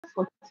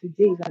for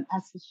today is an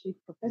associate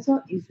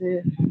professor. Is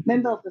a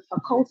member of the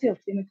Faculty of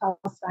Clinical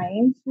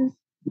Sciences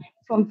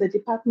from the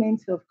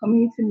Department of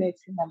Community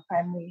Medicine and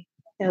Primary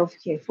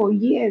Healthcare. For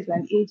years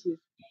and ages,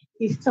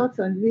 he's taught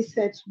on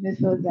research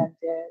methods and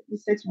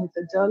research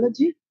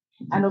methodology.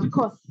 And of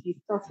course, he's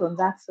taught on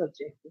that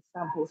subject, the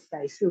sample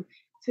size. So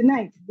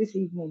tonight, this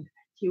evening,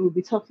 he will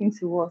be talking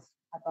to us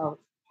about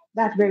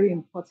that very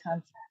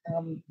important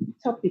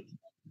topic,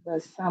 the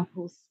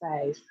sample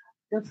size.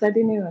 Dr.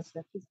 Adeniran,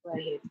 sir, please go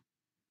ahead.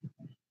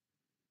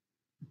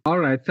 All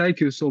right, thank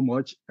you so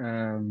much,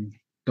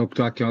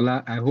 Dr.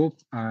 Akinola. I hope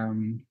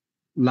I'm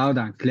loud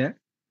and clear.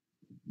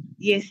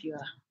 Yes, you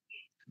are.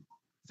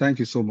 Thank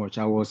you so much.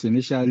 I was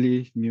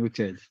initially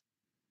muted.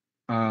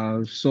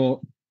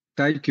 So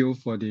thank you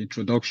for the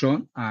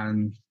introduction,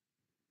 and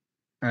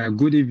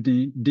good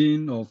evening,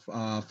 Dean of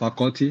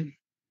Faculty,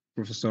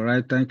 Professor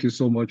Wright. Thank you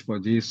so much for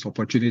this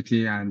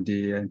opportunity and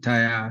the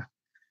entire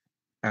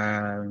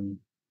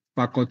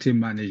faculty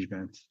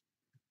management.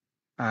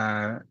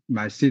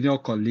 My senior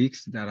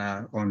colleagues that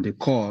are on the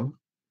call,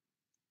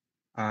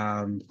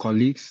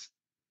 colleagues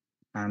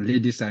and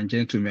ladies and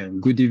gentlemen,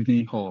 good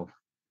evening all.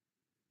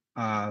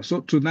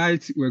 So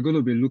tonight we're going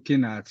to be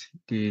looking at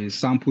the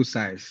sample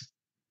size.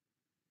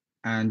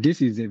 And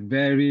this is a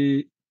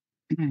very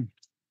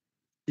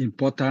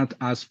important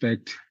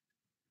aspect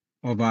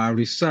of our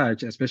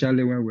research,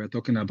 especially when we're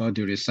talking about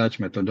the research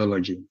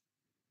methodology.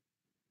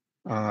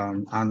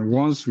 And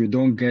once we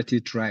don't get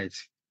it right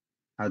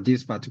at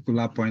this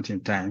particular point in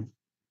time,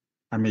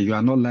 I mean, you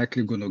are not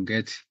likely going to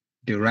get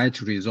the right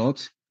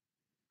result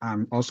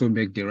and also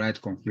make the right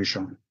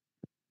conclusion.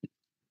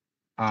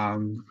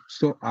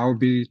 So I'll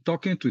be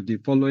talking to the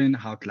following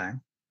outline.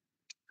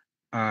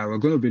 We're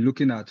going to be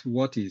looking at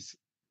what is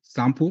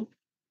sample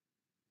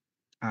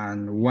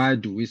and why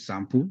do we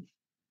sample,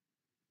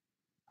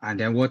 and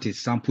then what is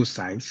sample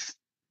size,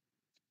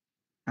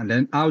 and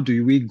then how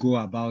do we go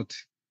about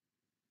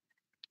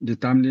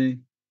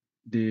determining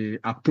the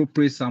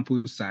appropriate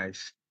sample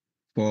size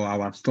for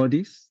our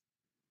studies,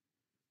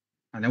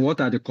 and then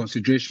what are the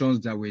considerations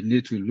that we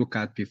need to look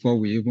at before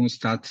we even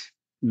start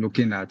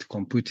looking at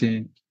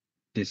computing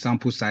the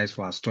sample size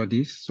for our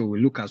studies. So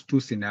we look at two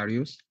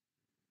scenarios,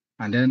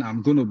 and then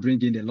I'm going to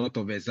bring in a lot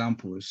of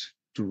examples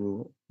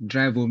to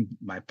drive home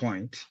my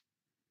point,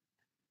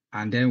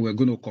 and then we're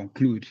going to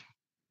conclude.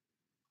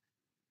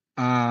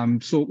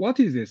 So what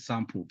is a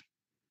sample?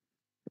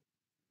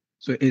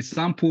 So a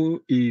sample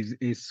is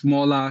a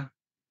smaller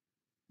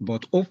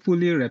but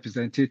hopefully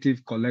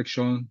representative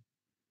collection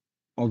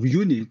of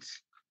units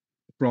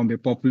from a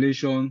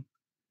population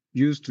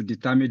used to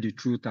determine the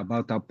truth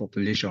about that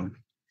population.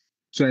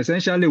 So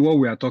essentially what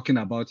we are talking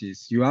about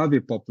is you have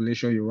a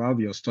population, you have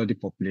your study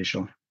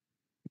population,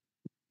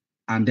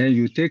 and then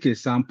you take a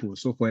sample.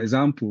 So for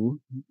example,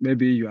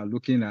 maybe you are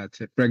looking at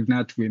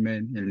pregnant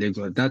women in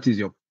Lagos. That is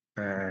your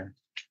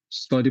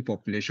study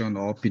population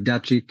or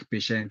pediatric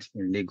patient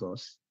in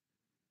Lagos.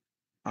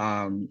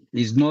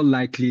 It's not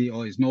likely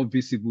or it's not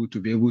visible to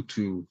be able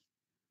to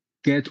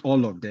get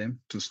all of them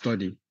to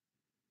study,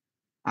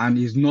 and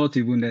it's not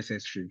even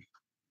necessary.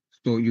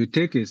 So you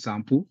take a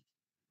sample,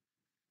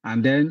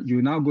 and then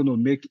you're now going to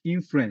make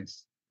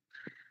inference,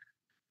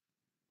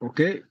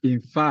 okay,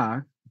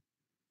 infer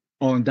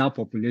on that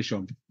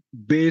population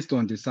based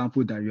on the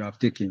sample that you have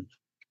taken.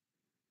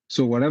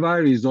 So whatever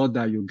result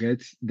that you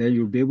get, then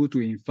you'll be able to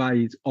infer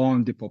it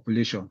on the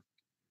population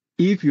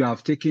if you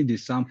have taken the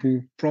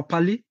sample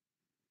properly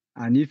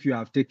and if you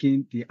have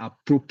taken the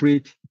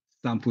appropriate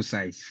sample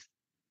size.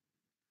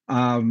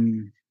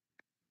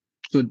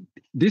 So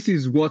this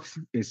is what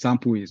a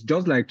sample is.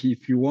 Just like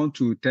if you want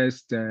to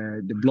test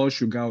the blood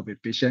sugar of a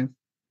patient,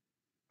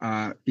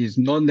 it's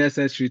not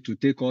necessary to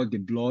take all the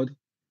blood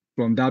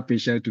from that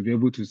patient to be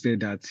able to say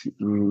that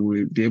we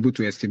will be able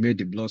to estimate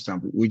the blood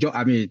sample.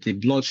 The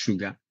blood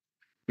sugar.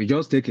 We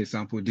just take a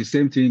sample. The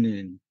same thing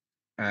in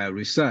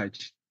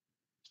research.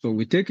 So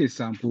we take a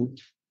sample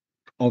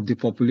of the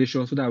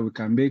population so that we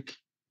can make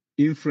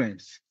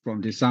inference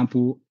from the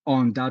sample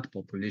on that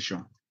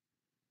population.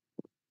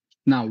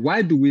 Now,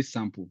 why do we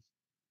sample?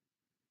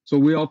 So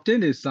we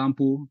obtain a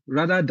sample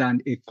rather than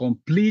a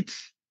complete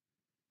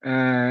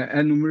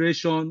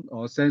enumeration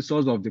or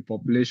census of the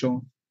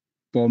population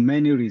for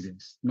many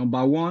reasons.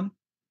 Number one,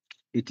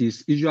 it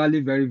is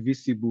usually very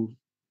visible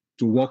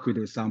to work with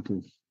a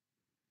sample.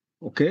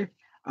 Okay,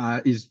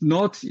 it's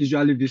not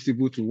usually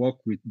visible to work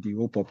with the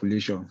whole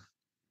population.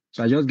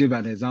 So I just gave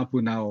an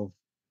example now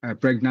of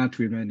pregnant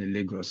women in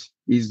Lagos.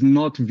 It's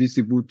not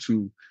visible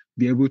to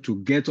be able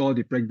to get all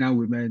the pregnant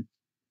women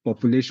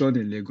population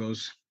in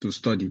Lagos to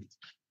study.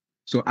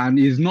 So, and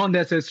it's not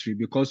necessary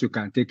because you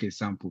can take a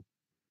sample.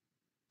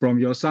 From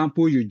your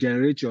sample, you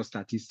generate your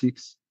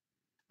statistics,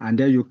 and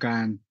then you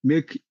can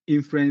make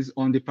inference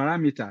on the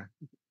parameter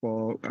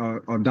for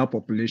on that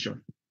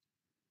population.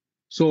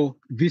 So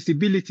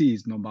visibility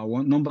is number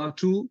one. Number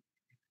two,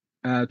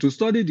 to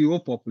study the whole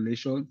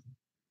population,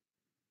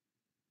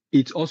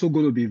 it's also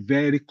going to be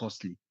very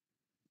costly.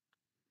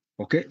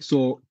 Okay,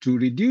 so to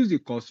reduce the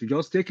cost, you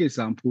just take a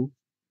sample,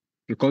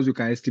 because you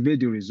can estimate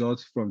the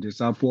results from the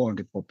sample on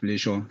the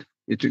population.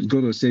 It's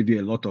going to save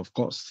you a lot of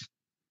costs.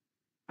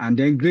 And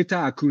then greater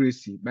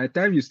accuracy. By the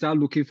time you start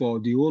looking for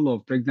the whole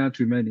of pregnant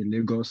women in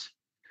Lagos,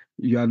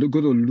 you are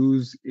going to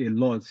lose a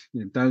lot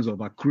in terms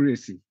of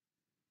accuracy.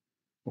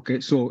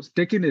 Okay, so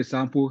taking a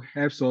sample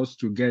helps us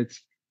to get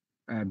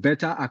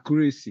better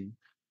accuracy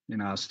in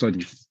our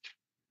studies.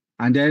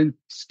 And then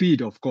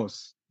speed, of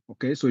course.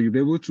 Okay, so you'll be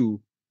able to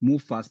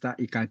move faster.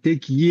 It can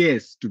take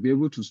years to be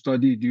able to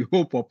study the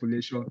whole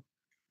population.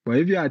 But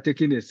if you are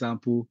taking a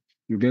sample,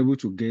 you'll be able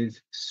to gain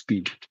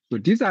speed. So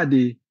these are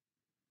the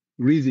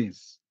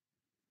reasons,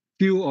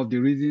 few of the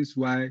reasons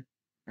why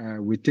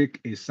we take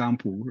a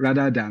sample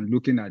rather than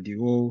looking at the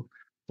whole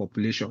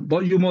population.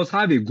 But you must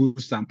have a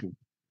good sample.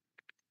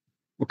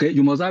 Okay,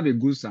 you must have a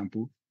good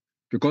sample,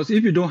 because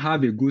if you don't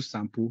have a good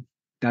sample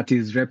that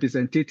is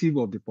representative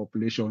of the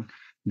population,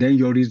 then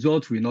your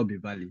result will not be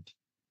valid.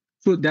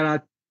 So there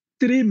are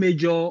three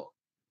major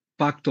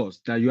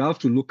factors that you have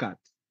to look at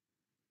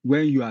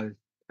when you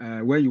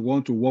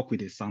want to work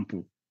with a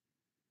sample.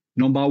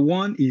 Number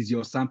one is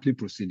your sampling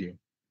procedure.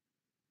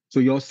 So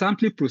your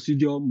sampling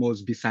procedure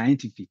must be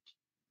scientific.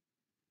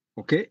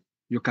 Okay,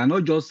 you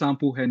cannot just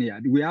sample anyhow.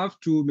 We have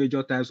two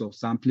major types of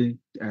sampling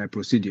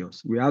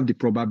procedures. We have the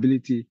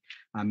probability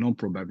and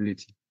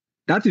non-probability.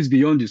 That is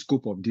beyond the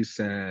scope of this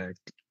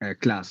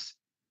class.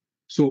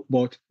 So,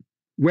 but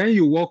when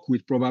you work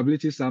with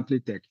probability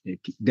sampling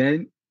technique,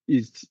 then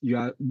you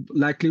are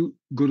likely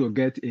going to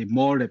get a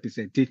more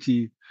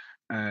representative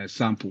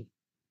sample.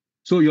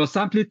 So your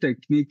sampling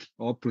technique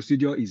or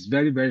procedure is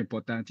very, very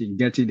important in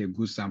getting a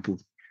good sample.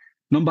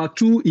 Number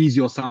two is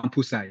your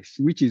sample size,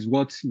 which is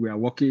what we are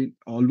working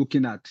or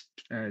looking at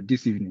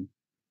this evening.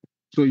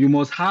 So you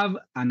must have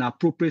an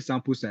appropriate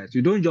sample size.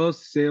 You don't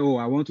just say, oh,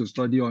 I want to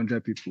study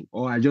 100 people,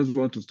 or I just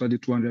want to study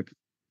 200 people.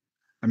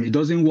 I mean, it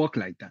doesn't work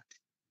like that.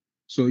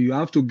 So you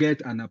have to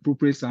get an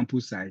appropriate sample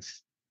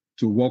size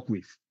to work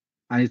with.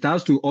 And it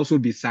has to also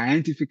be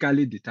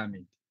scientifically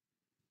determined.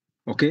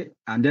 Okay.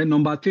 And then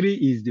number three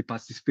is the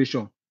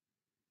participation,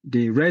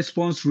 the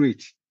response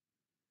rate.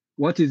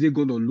 What is it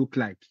going to look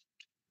like?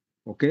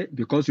 Okay.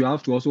 Because you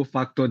have to also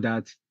factor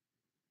that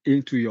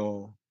into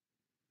your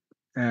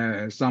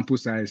sample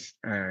size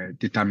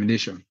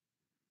determination.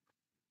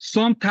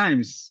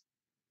 Sometimes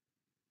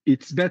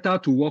it's better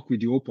to work with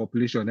the whole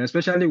population,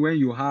 especially when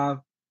you have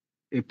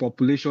a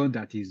population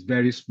that is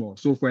very small.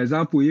 So for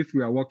example, if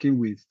we are working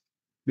with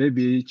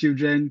maybe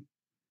children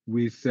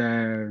with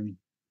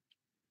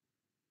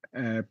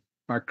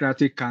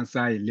pancreatic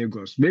cancer in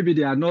Lagos, maybe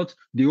they are not,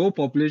 the whole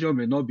population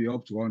may not be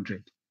up to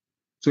 100.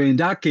 So in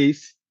that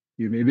case,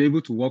 you may be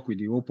able to work with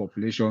the whole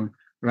population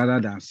rather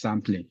than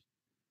sampling,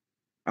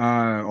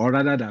 or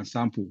rather than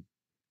sample.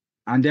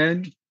 And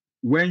then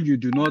when you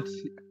do not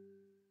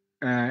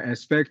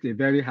expect a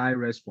very high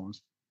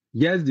response,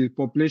 yes, the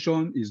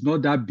population is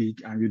not that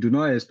big and you do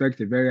not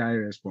expect a very high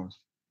response,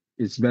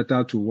 it's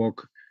better to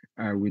work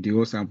with the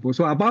whole sample.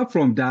 So apart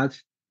from that,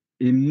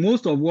 in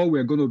most of what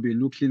we're going to be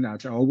looking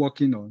at or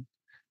working on,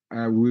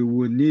 we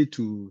will need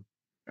to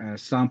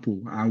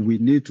sample, and we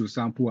need to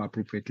sample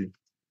appropriately.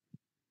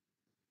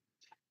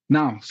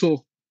 Now,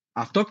 so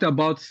I've talked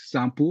about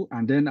sample,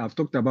 and then I've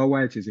talked about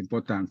why it is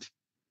important.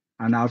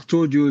 And I've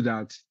told you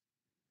that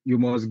you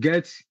must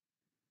get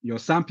your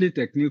sampling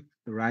technique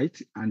right,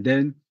 and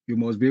then you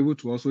must be able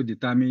to also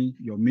determine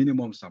your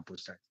minimum sample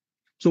size.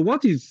 So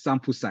what is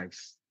sample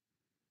size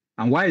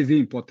and why is it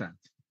important?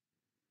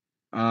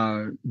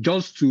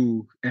 Just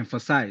to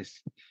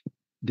emphasize,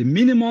 the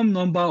minimum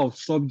number of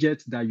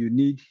subjects that you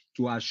need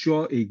to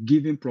assure a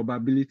given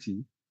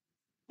probability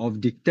of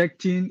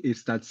detecting a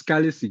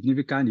statistically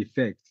significant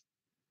effect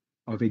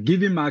of a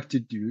given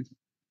magnitude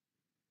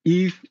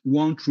if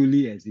one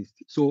truly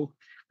exists. So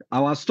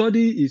our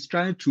study is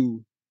trying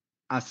to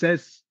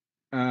assess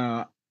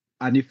an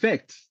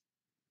effect,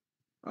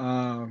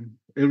 a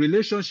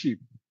relationship,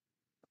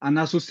 an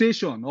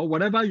association, or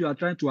whatever you are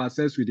trying to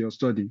assess with your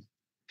study.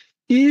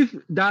 If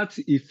that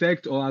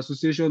effect or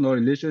association or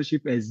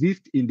relationship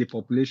exists in the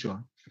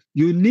population,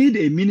 you need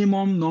a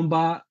minimum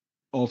number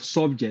of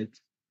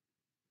subjects,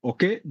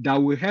 okay, that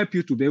will help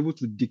you to be able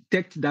to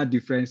detect that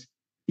difference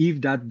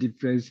if that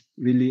difference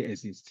really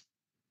exists.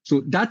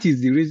 So that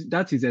is the reason,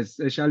 that is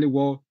essentially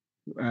what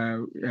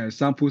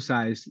sample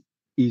size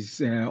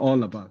is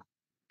all about.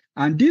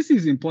 And this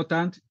is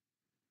important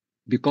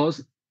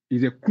because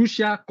it's a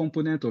crucial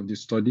component of the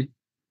study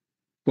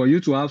for you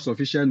to have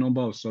sufficient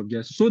number of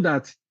subjects so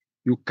that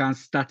you can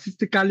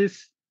statistically,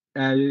 so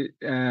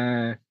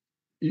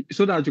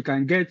that you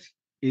can get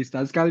a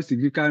statistically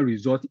significant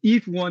result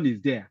if one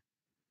is there.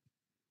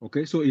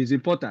 Okay, so it's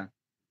important.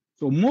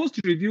 So most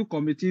review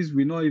committees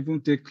will not even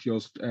take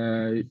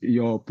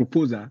your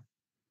proposal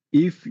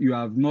if you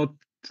have not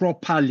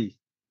properly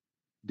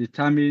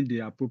determined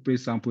the appropriate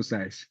sample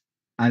size.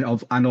 And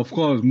of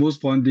course,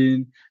 most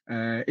funding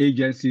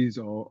agencies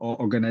or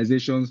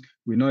organizations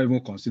will not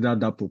even consider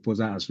that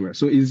proposal as well.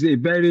 So it's a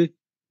very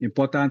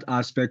important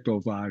aspect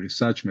of our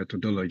research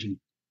methodology.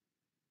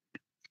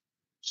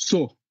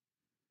 So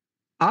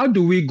how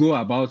do we go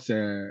about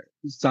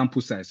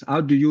sample size?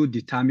 How do you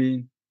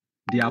determine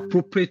the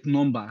appropriate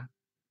number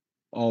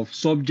of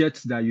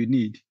subjects that you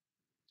need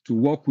to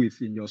work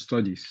with in your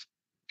studies?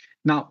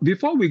 Now,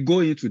 before we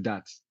go into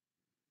that,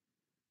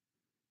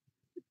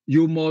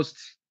 you must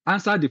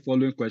answer the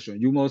following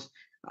question. You must,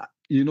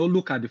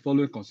 look at the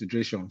following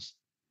considerations,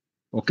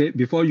 okay,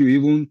 before you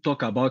even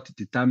talk about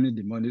determining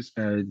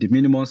the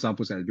minimum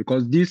sample size,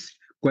 because these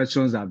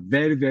questions are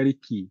very, very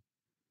key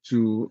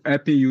to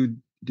helping you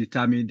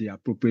determine the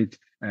appropriate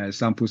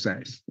sample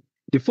size.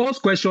 The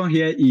first question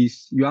here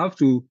is you have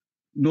to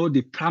know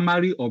the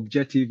primary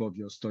objective of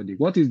your study.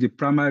 What is the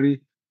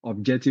primary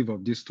objective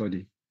of this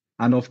study?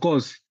 And of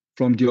course,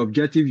 from the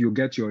objective, you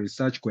get your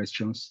research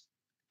questions,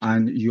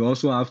 and you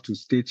also have to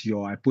state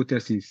your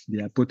hypothesis,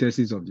 the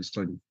hypothesis of the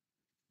study.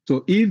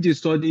 So if the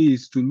study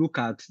is to look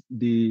at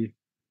the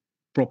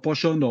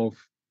proportion of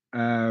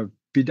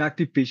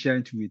pediatric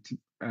patients with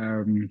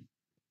or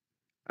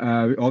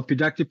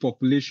pediatric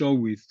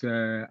population with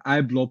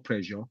high blood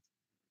pressure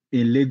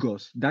in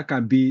Lagos, that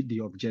can be the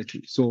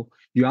objective. So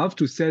you have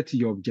to set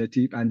your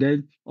objective and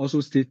then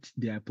also state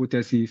the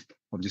hypothesis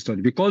of the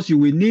study, because you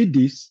will need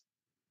this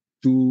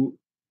to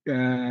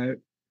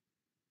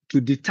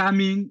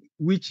determine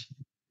which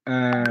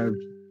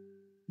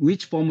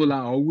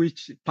formula or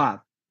which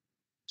path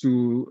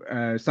to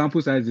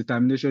sample size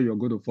determination you're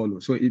going to follow.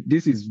 So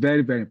this is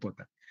very, very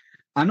important.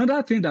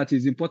 Another thing that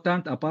is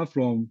important, apart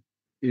from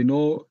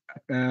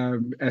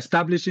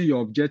establishing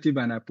your objective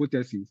and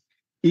hypothesis,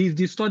 is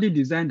the study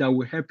design that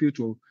will help you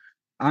to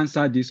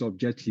answer these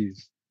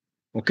objectives.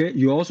 Okay,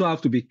 you also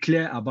have to be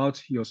clear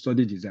about your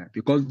study design,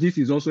 because this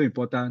is also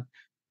important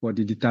for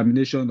the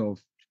determination of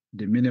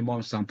the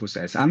minimum sample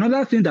size.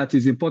 Another thing that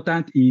is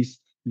important is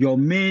your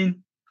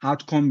main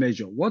outcome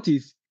measure. What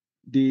is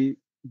the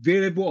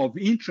variable of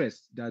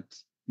interest that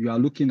you are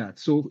looking at?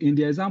 So in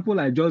the example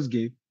I just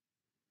gave,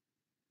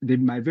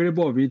 my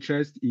variable of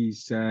interest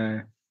is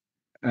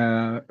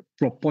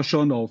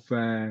proportion of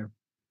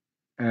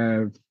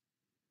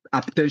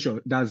hypertension,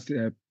 that's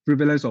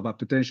prevalence of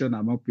hypertension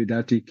among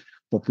pediatric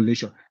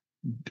population.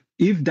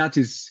 If that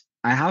is,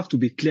 I have to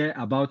be clear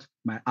about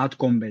my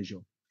outcome measure.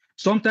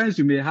 Sometimes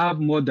you may have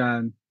more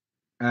than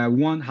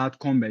one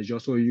outcome measure.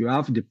 So you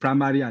have the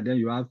primary and then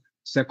you have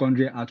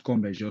secondary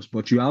outcome measures,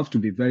 but you have to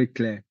be very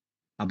clear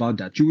about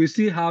that. You will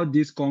see how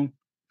this comes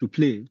to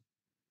play,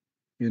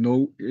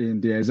 in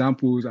the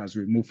examples as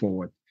we move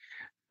forward.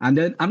 And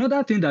then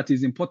another thing that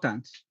is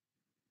important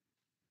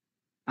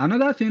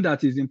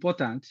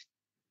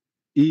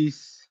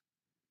is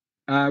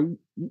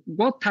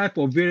what type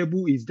of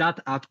variable is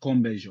that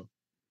outcome measure?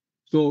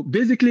 So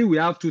basically, we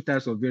have two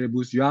types of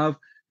variables. You have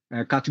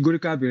a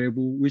categorical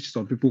variable, which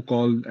some people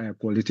call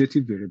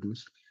qualitative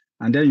variables.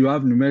 And then you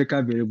have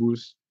numerical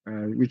variables,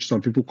 which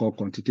some people call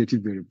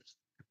quantitative variables.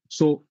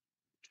 So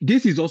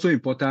this is also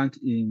important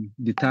in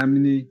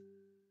determining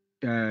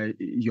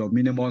your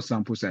minimum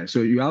sample size.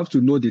 So you have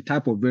to know the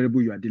type of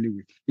variable you are dealing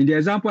with. In the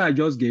example I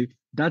just gave,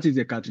 that is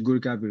a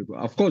categorical variable.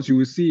 Of course, you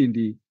will see in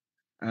the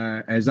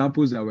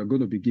examples that we're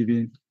going to be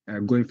giving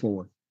going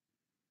forward.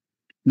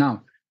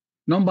 Now,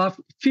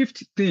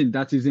 fifth thing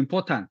that is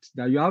important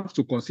that you have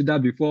to consider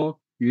before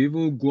you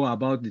even go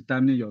about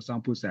determining your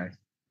sample size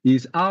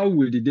is how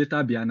will the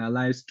data be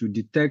analyzed to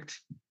detect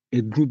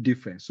a group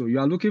difference. So you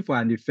are looking for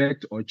an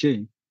effect or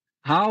change.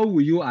 How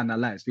will you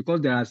analyze?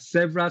 Because there are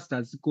several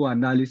statistical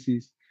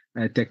analysis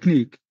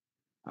techniques,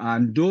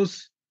 and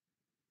that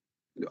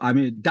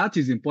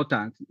is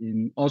important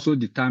in also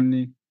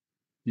determining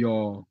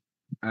your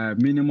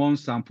minimum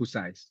sample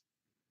size.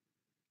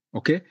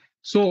 Okay,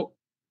 so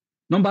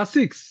number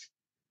 6,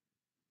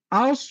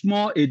 how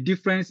small a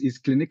difference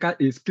is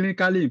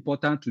clinically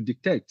important to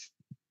detect.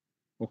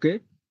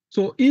 Okay,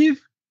 so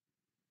if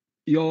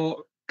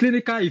your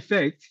clinical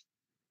effect,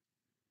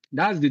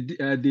 that's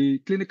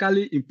the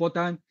clinically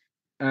important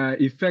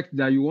effect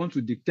that you want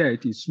to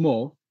detect, is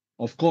small,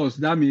 of course,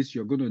 that means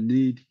you're going to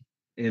need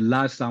a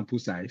large sample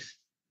size.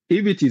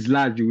 If it is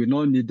large, you will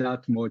not need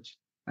that much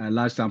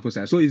large sample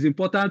size. So it's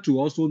important to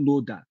also know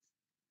that,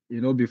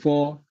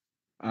 before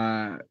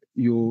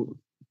you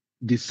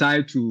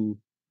decide to,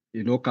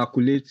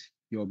 calculate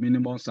your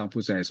minimum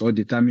sample size or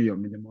determine your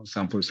minimum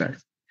sample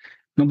size.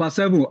 Number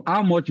 7,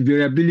 how much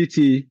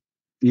variability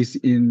is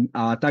in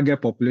our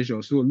target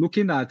population. So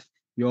looking at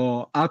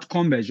your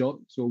outcome measure,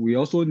 so we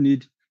also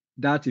need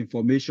that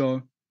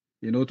information,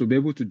 to be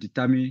able to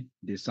determine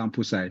the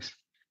sample size.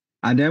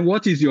 And then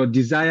what is your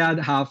desired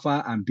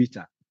alpha and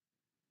beta?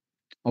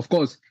 Of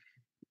course,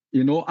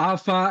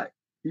 alpha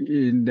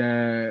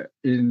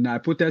in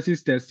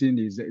hypothesis testing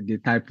is the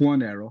type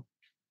 1 error.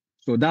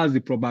 So that's the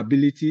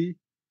probability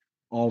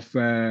of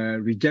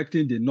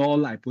rejecting the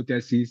null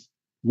hypothesis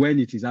when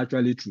it is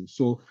actually true.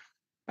 So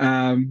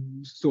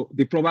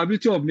the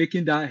probability of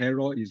making that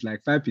error is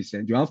like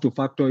 5%. You have to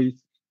factor it,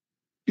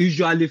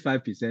 usually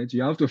 5%.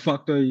 You have to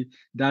factor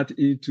that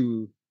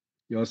into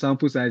your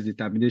sample size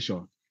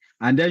determination.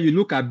 And then you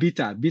look at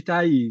beta.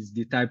 Beta is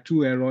the type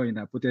 2 error in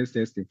hypothesis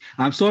testing.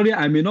 I'm sorry,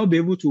 I may not be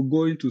able to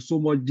go into so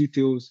much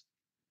details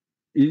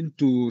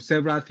into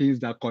several things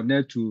that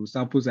connect to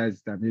sample size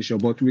determination,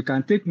 but we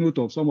can take note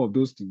of some of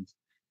those things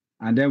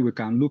and then we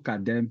can look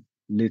at them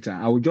later.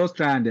 I will just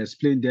try and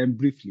explain them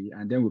briefly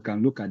and then we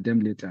can look at them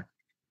later.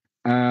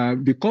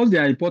 Because they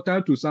are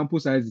important to sample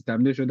size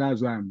determination,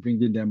 that's why I'm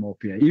bringing them up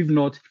here. If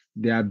not,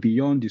 they are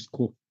beyond the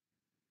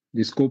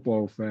scope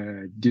of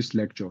this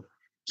lecture.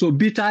 So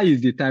beta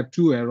is the type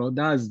 2 error.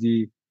 That's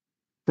the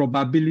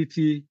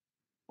probability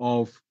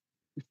of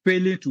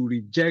failing to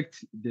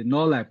reject the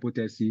null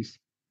hypothesis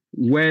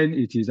when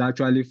it is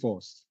actually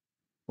false.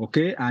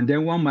 Okay, and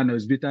then 1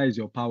 minus beta is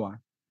your power,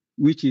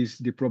 which is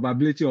the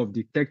probability of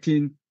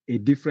detecting a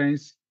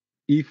difference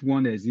if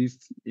one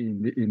exists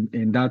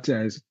in that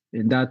test,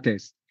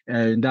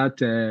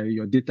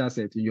 your data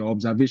set, in your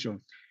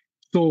observation.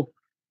 So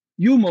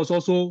you must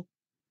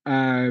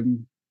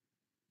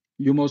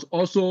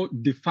also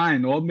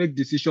define or make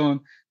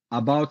decision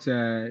about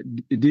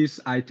these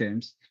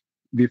items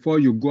before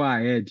you go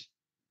ahead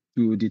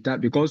to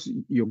determine, because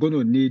you're going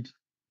to need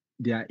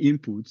their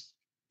inputs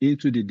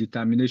into the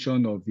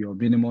determination of your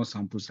minimum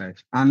sample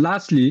size. And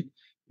lastly,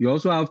 you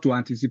also have to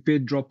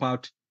anticipate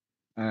dropout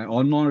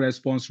or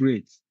non-response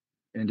rates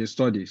in the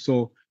study.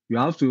 So you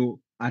have to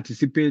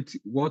anticipate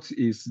what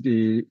is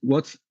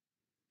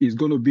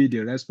going to be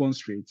the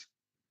response rate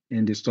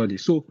in the study.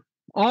 So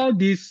all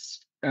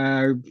these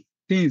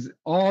things,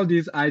 all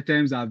these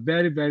items are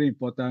very, very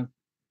important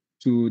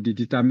to the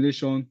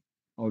determination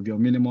of your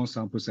minimum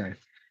sample size.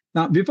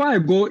 Now, before I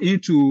go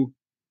into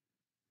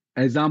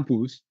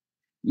examples,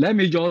 let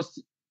me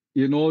just,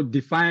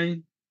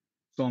 define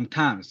some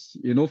terms.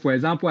 For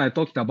example, I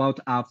talked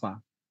about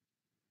alpha.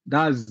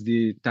 That's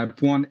the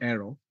type 1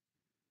 error.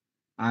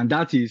 And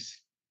that is,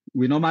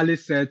 we normally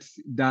set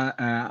that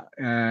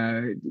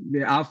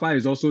the alpha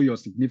is also your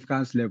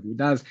significance level.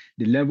 That's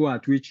the level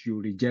at which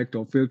you reject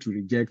or fail to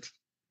reject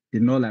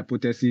the null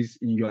hypothesis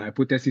in your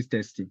hypothesis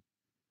testing.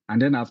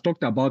 And then I've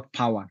talked about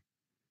power,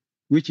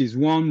 which is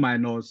 1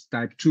 minus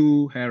type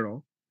 2 error.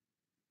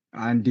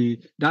 And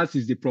that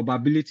is the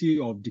probability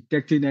of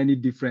detecting any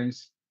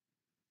difference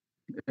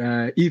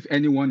if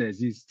anyone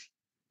exists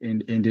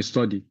in the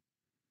study.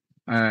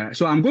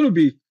 So I'm going to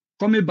be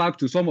coming back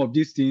to some of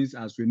these things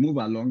as we move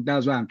along.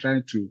 That's why I'm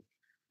trying to,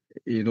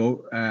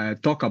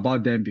 talk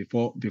about them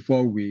before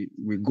we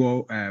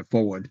go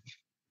forward.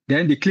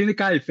 Then the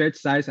clinical effect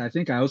size, I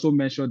think I also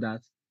mentioned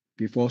that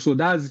before. So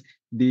that's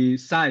the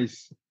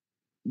size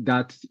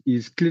that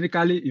is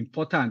clinically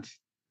important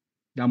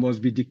that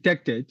must be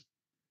detected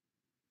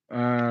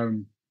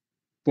in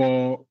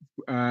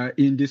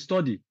the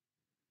study.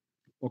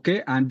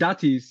 Okay, and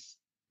that is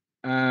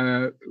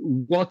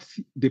what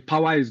the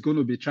power is going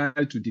to be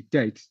trying to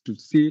detect to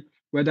see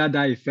whether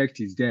that effect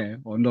is there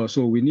or not.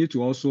 So we need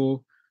to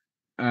also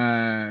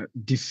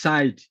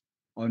decide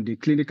on the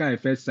clinical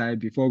effect side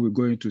before we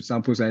go into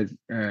sample size,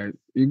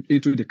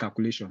 into the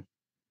calculation.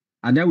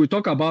 And then we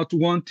talk about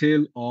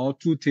 1-tail or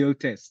 2-tail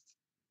test.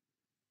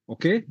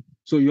 Okay,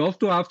 so you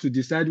also have to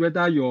decide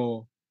whether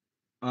your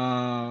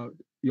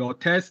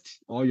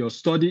test or your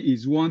study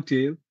is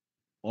 1-tail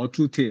or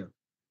 2-tail.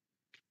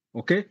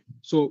 Okay,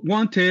 so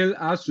 1-tail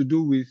has to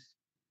do with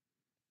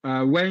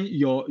when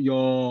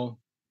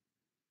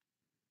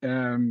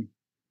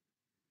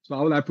so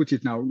how will I put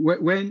it now?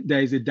 When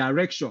there is a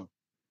direction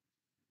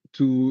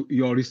to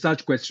your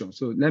research question.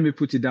 So let me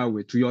put it that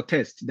way. To your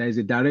test, there is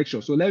a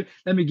direction. So let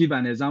me give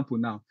an example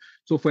now.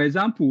 So for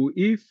example,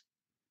 if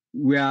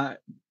we are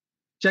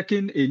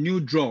checking a new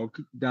drug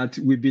that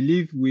we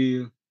believe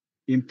will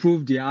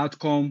improve the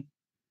outcome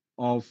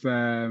of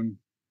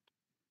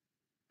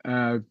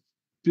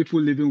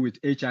people living with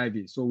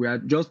HIV. So we are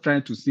just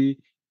trying to see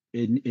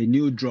a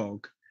new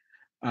drug.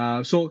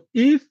 So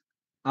if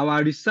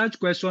our research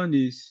question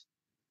is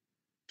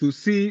to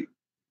see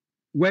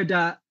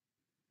whether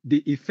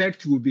the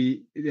effect will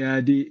be,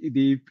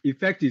 the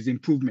effect is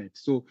improvement.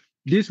 So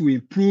this will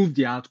improve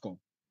the outcome.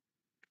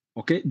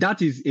 Okay,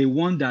 that is a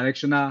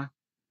one-directional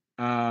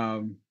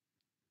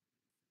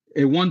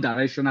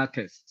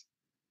test.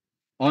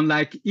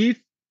 Unlike if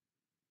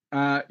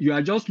you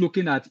are just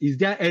looking at, is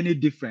there any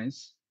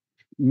difference?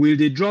 Will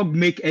the drug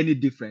make any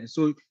difference?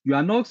 So you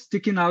are not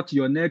sticking out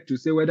your neck to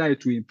say whether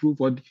it will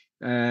improve or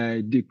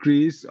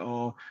decrease,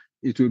 or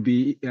it will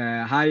be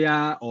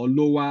higher or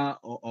lower,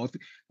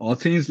 or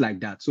things like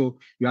that. So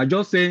you are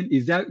just saying,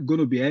 is there going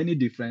to be any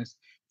difference?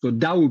 So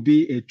that will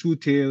be a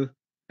two-tail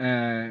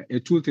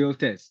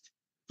test.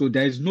 So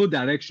there is no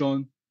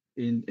direction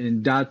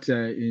in that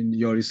in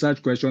your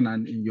research question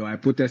and in your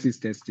hypothesis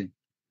testing.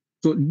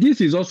 So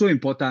this is also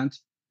important,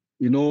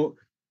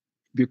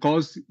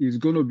 because it's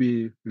going to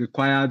be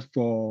required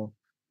for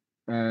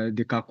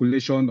the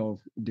calculation of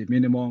the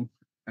minimum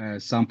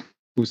sample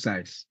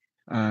size.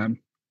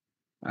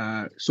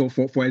 So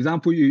for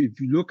example, if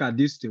you look at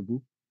this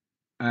table,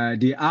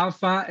 the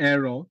alpha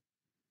error,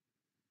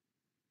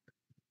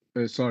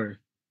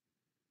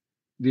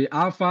 the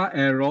alpha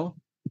error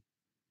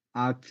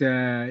at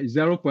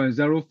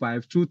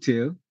 0.05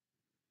 two-tail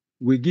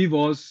will give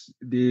us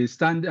the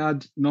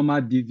standard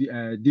normal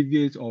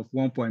deviate of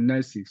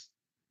 1.96,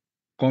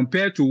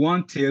 compared to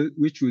one tail,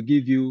 which will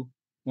give you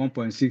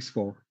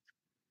 1.64.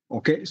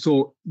 Okay,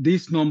 so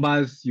these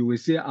numbers, you will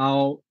see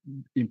how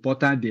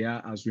important they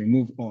are as we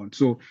move on.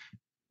 So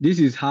this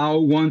is how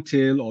one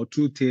tail or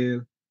two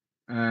tail,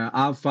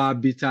 alpha,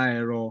 beta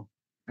error,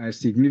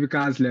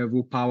 significance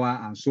level, power,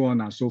 and so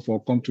on and so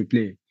forth come to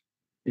play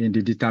in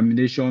the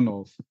determination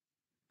of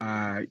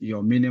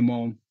your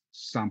minimum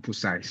sample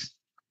size.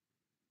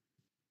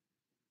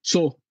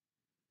 So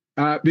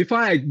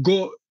before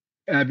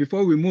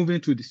we move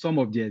into some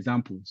of the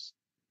examples,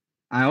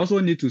 I also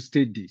need to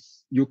state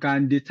this. You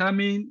can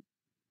determine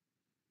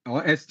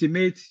or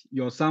estimate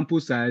your sample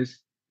size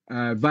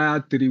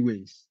via three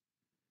ways.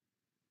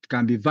 It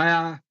can be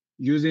via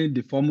using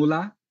the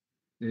formula,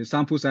 the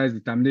sample size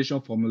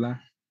determination formula,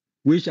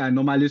 which I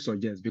normally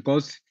suggest,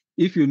 because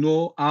if you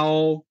know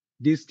how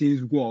these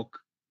things work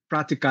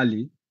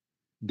practically,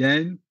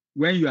 then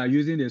when you are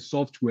using the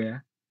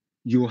software,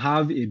 you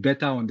have a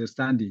better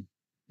understanding.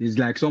 It's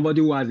like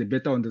somebody who has a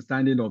better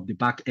understanding of the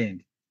back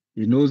end.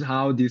 He knows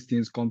how these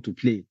things come to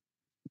play.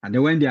 And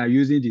then when they are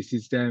using the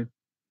system,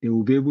 they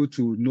will be able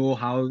to know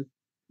how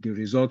the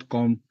result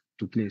come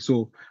to play.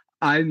 So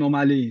I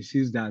normally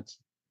insist that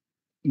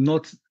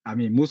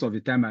most of the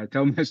time I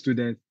tell my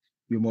students,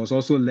 you must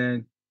also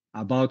learn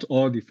about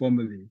all the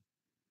formulae,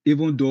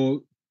 even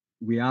though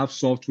we have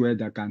software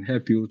that can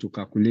help you to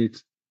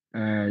calculate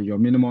your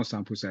minimum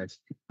sample size.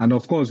 And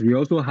of course, we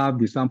also have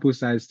the sample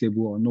size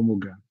table or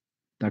nomogram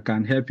that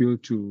can help you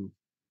to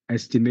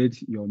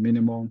estimate your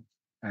minimum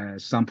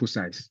sample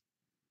size.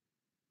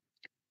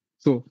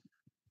 So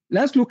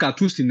let's look at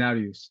two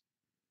scenarios,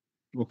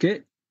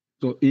 okay?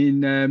 So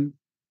in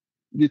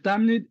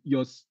determining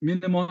your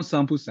minimum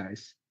sample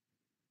size,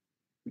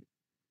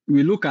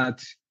 we look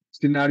at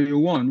scenario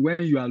one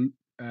when you are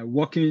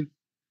working,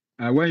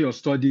 when your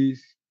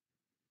studies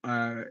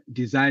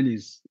design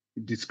is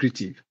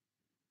descriptive.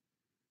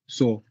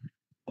 So,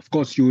 of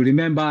course, you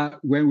remember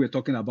when we're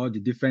talking about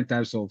the different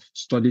types of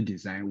study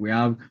design, we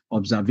have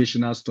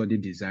observational study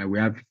design, we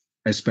have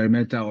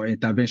experimental or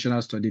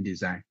interventional study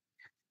design.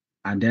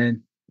 And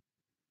then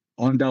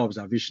under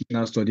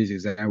observational study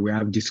design, we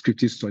have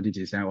descriptive study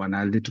design or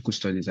analytical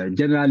study design.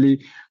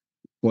 Generally,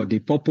 for the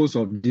purpose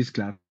of this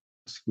class,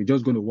 we're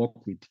just going to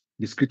work with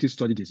descriptive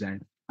study design,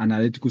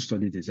 analytical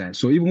study design.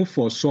 So even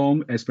for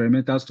some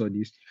experimental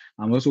studies,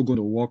 I'm also going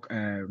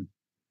to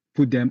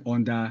put them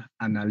under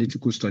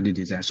analytical study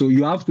design. So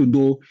you have to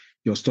know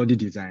your study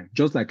design,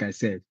 just like I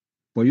said,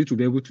 for you to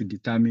be able to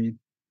determine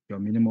your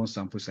minimum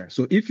sample size.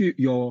 So if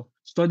your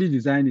study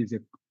design is a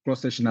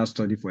cross-sectional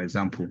study, for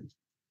example,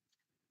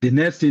 the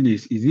next thing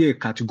is it a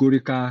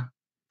categorical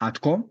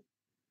outcome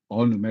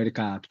or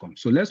numerical outcome?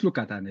 So let's look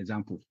at an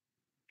example.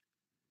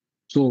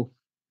 So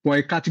for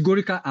a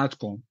categorical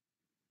outcome,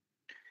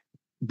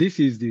 this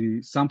is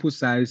the sample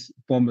size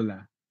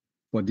formula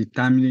for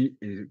determining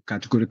a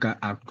categorical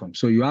outcome.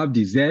 So you have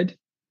the Z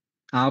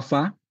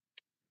alpha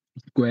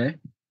square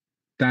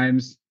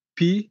times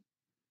P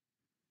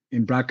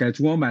in brackets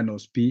 1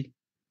 minus P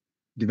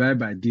divided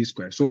by D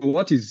square. So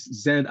what is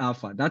Z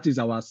alpha? That is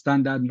our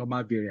standard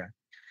normal variance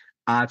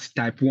at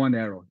type 1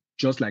 error,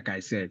 just like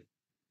I said.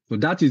 So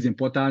that is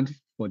important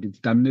for the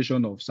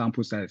determination of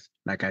sample size,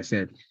 like I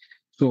said.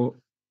 So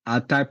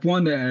at type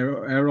 1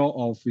 error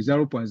of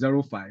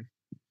 0.05,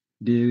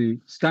 the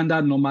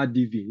standard normal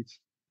deviate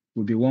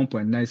will be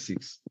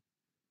 1.96.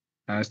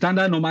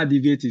 Standard normal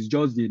deviate is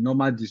just the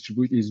normal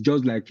distribution. It's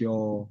just like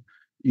you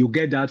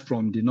get that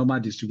from the normal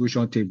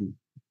distribution table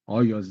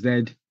or your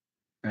Z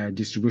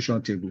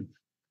distribution table,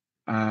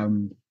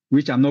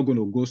 which I'm not going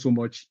to go so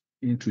much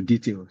into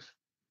details,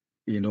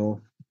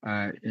 in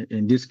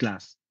this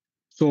class.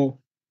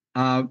 So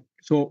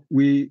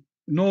we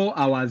know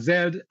our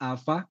Z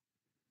alpha.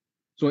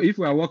 So if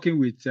we are working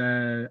with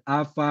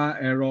alpha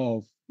error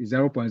of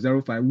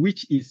 0.05,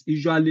 which is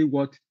usually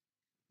what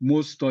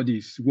most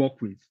studies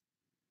work with.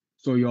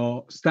 So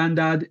your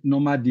standard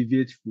normal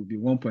deviate will be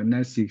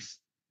 1.96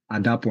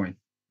 at that point.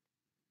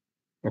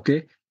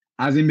 Okay.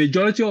 As in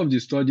majority of the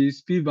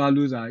studies,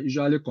 p-values are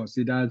usually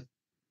considered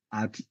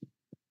at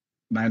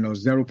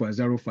minus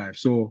 0.05.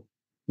 So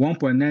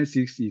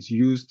 1.96 is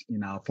used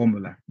in our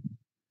formula.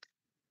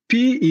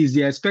 P is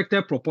the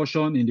expected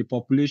proportion in the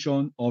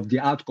population of the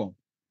outcome,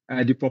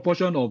 the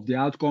proportion of the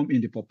outcome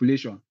in the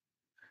population.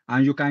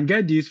 And you can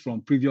get this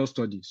from previous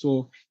studies.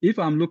 So if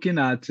I'm looking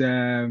at,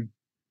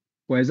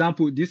 for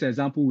example, this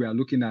example we are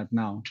looking at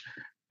now,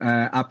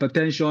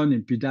 hypertension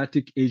in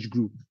pediatric age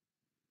group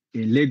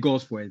in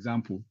Lagos, for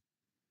example.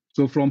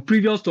 So from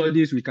previous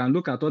studies, we can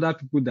look at other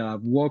people that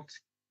have worked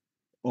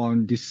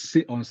on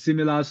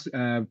similar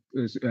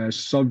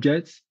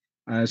subjects,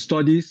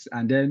 studies,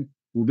 and then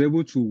we'll be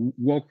able to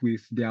work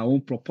with their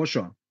own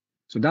proportion.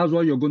 So that's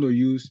what you're going to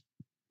use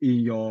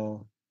in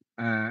your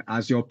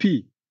as your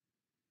P.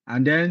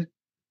 And then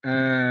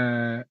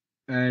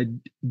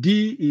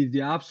D is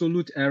the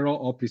absolute error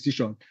or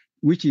precision,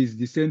 which is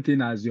the same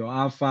thing as your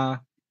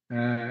alpha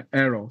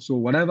error. So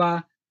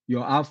whatever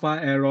your alpha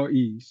error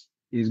is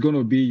going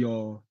to be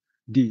your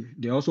D.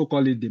 They also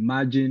call it the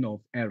margin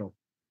of error.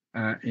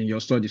 in your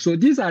study. So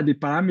these are the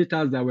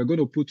parameters that we're going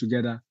to put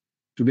together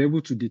to be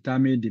able to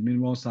determine the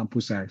minimum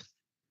sample size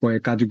for a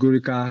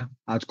categorical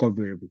outcome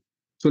variable.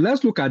 So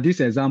let's look at this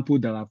example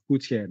that I've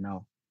put here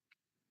now,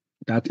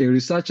 that a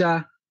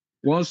researcher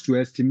wants to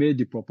estimate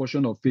the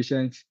proportion of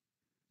patients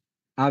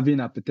having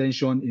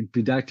hypertension in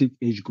pediatric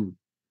age group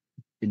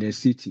in a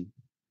city.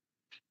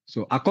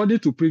 So according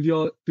to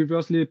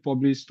previously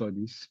published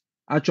studies,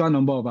 actual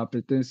number of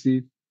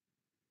hypertensive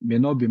may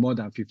not be more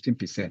than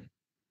 15%.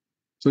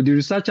 So the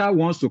researcher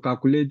wants to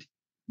calculate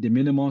the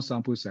minimum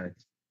sample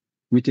size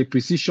with a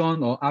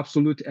precision or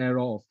absolute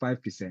error of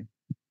 5%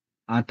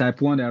 and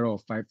type 1 error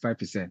of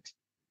 5%.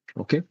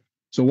 Okay,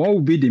 so what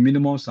will be the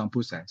minimum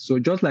sample size? So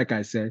just like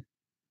I said,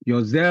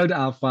 your Z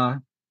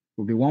alpha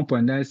will be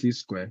 1.96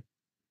 squared.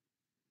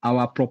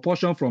 Our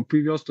proportion from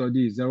previous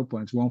study is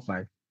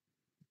 0.15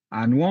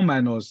 and 1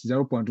 minus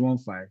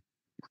 0.15.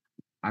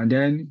 And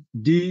then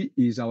D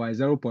is our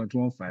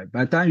 0.15.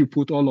 By the time you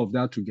put all of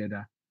that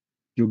together,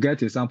 you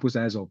get a sample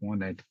size of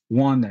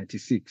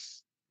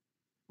 196.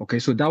 Okay,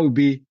 so that would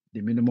be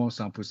the minimum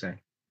sample size.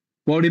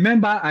 But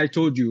remember, I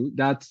told you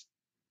that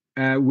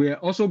we're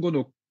also going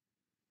to,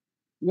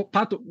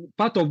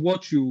 part of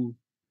what you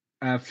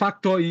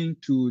factor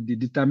into the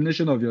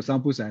determination of your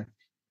sample size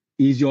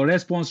is your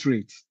response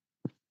rate.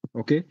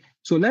 Okay,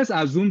 so let's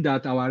assume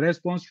that our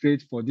response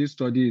rate for this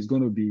study is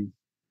going to be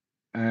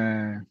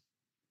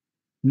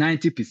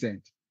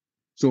 90%.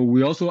 So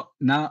we also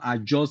now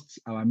adjust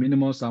our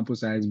minimum sample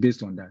size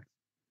based on that.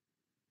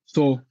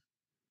 So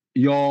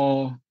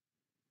your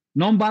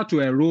number to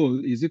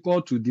enroll is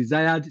equal to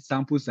desired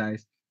sample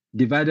size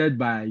divided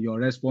by your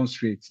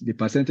response rate, the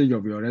percentage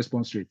of your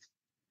response rate.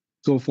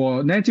 So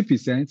for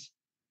 90%,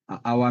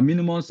 our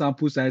minimum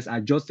sample size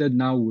adjusted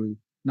now will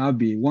now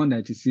be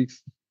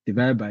 196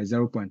 divided by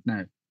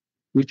 0.9,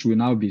 which will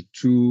now be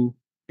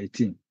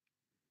 218.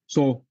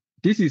 So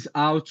this is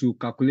how to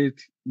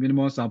calculate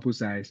minimum sample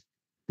size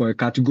for a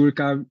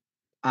categorical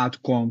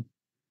outcome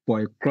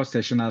for a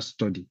cross-sectional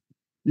study.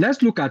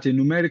 Let's look at a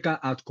numerical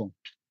outcome.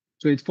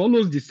 So it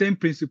follows the same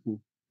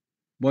principle,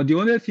 but the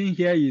only thing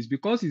here is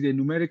because it's a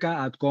numerical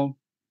outcome,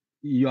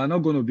 you are not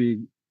going to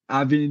be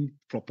having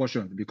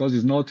proportion because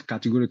it's not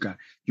categorical.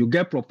 You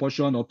get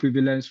proportion or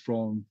prevalence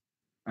from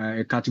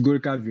a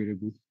categorical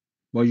variable,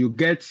 but you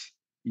get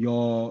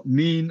your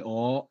mean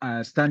or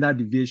standard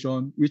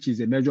deviation, which is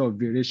a measure of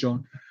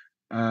variation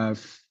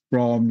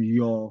from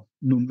your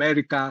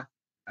numerical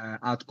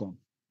outcome.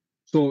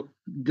 So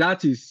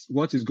that is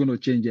what is going to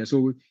change here.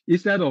 So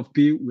instead of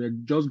P, we're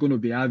just going to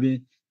be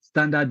having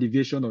standard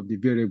deviation of the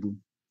variable,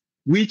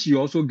 which you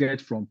also get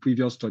from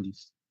previous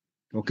studies.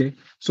 Okay,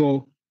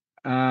 so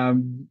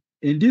in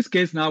this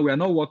case now, we are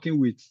not working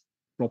with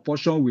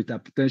proportion with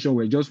hypertension,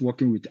 we're just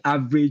working with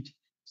average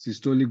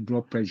systolic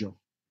blood pressure,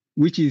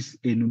 which is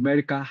a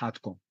numerical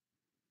outcome.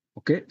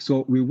 Okay,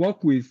 so we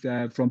work with,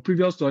 from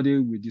previous study,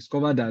 we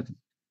discovered that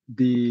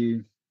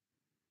the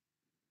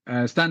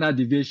standard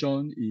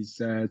deviation is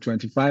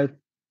 25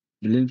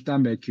 millimeter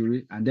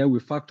mercury, and then we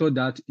factor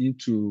that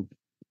into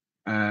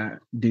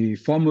the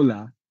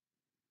formula,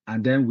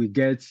 and then we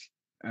get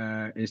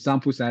a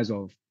sample size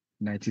of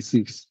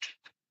 96.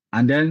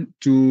 And then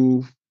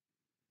to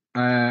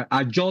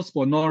adjust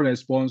for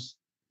non-response,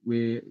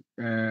 we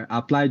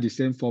apply the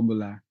same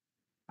formula,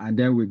 and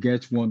then we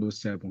get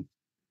 107.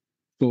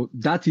 So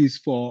that is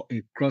for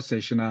a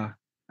cross-sectional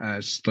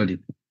study.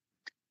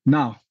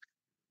 Now,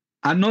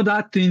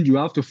 another thing you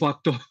have to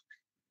factor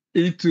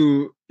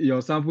into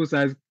your sample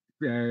size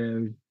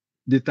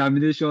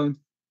determination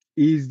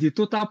is the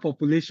total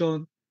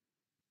population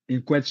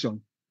in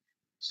question.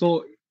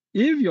 So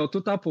if your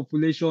total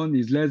population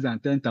is less than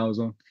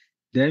 10,000,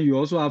 then you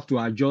also have to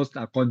adjust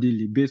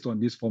accordingly based on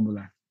this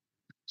formula.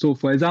 So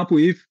for example,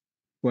 if,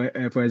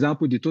 for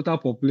example, the total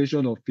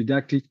population of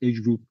pediatric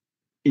age group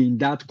in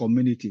that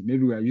community,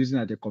 maybe we are using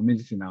at the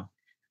community now,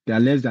 they are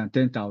less than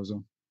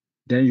 10,000,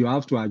 then you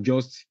have to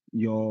adjust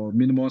your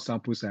minimum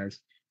sample size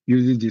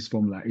using this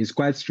formula. It's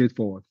quite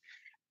straightforward.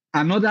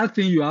 Another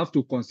thing you have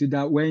to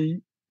consider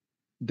when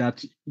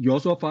that you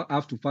also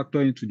have to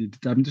factor into the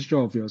determination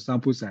of your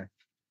sample size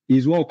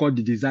is what we call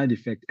the design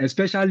effect,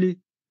 especially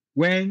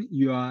when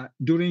you are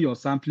during your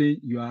sampling,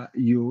 you are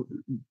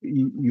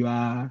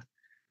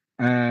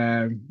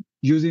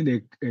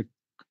using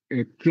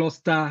a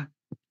cluster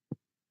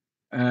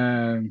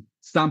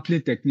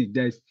sampling technique.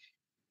 There's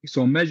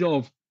some measure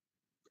of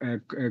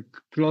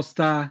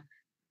cluster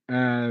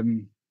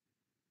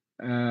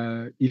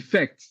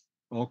effect,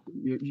 or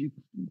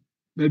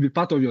maybe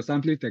part of your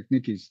sampling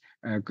technique is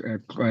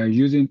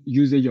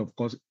usage of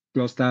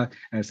cluster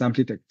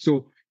sampling technique.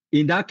 So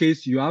in that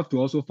case, you have to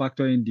also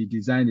factor in the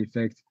design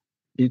effect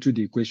into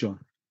the equation.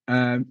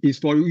 It's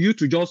for you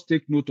to just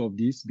take note of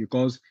this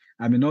because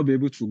I may not be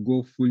able to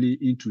go fully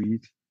into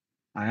it.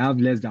 I have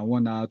less than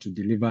 1 hour to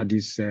deliver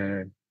this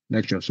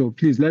lecture. So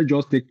please, let's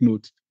just take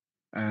note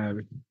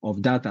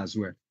of that as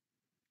well.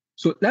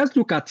 So let's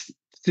look at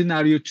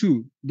scenario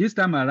 2. This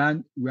time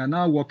around, we are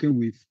now working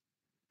with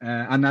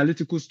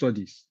analytical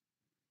studies.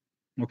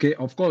 Okay,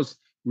 of course,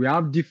 we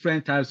have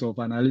different types of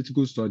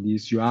analytical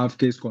studies. You have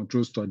case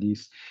control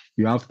studies,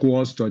 you have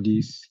cohort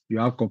studies, you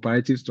have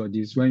comparative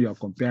studies when you are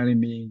comparing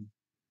mean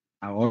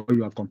or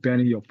you are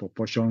comparing your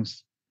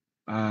proportions.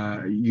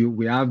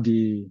 We have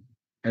the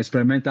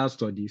experimental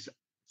studies.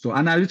 So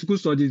analytical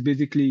studies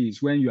basically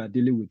is when you are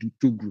dealing with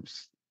two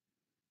groups.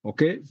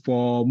 Okay,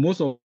 for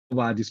most of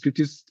our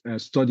descriptive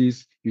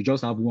studies, you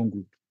just have one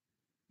group.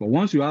 But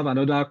once you have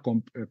another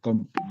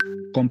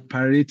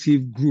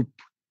comparative group,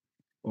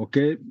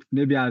 okay,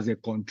 maybe as a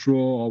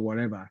control or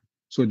whatever,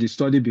 so the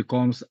study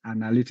becomes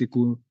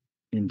analytical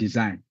in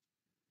design.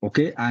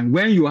 Okay, and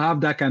when you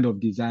have that kind of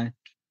design,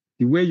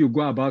 the way you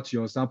go about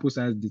your sample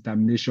size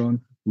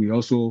determination will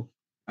also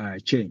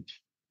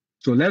change.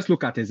 So let's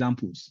look at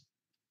examples.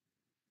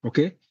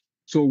 Okay,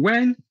 so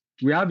when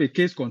we have a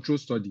case control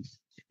studies,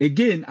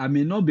 again, I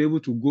may not be able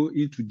to go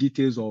into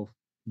details of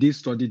these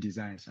study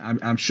designs.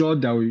 I'm sure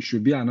there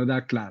should be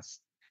another class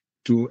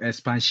to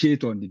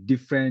expatiate on the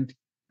different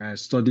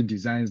study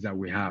designs that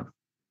we have.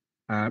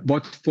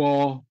 But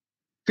for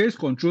case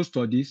control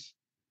studies,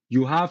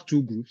 you have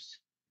two groups.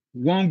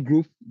 One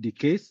group, the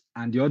case,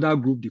 and the other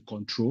group, the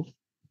control.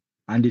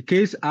 And the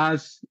case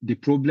has the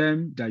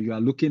problem that you are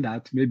looking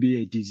at,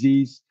 maybe a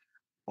disease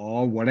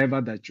or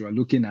whatever that you are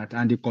looking at,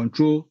 and the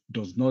control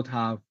does not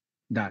have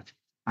that.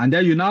 And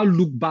then you now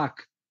look back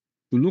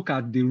to look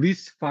at the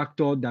risk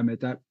factor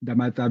that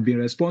might have been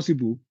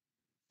responsible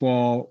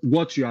for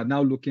what you are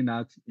now looking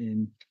at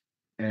in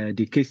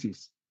the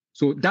cases.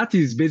 So that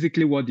is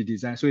basically what the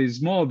design. So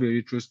it's more of a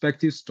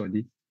retrospective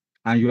study,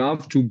 and you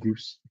have two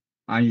groups,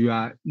 and you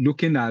are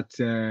looking at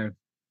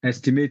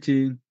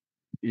estimating,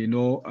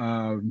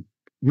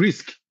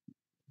 risk,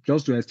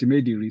 just to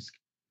estimate the risk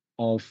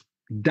of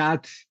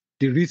that,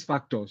 the risk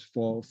factors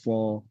for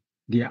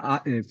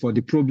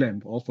the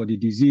problem or for the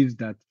disease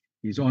that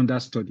is under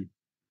study.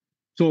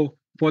 So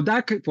for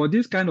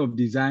this kind of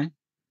design,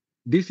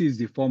 this is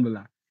the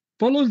formula.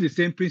 Follows the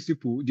same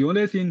principle. The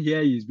only thing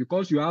here is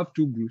because you have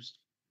two groups,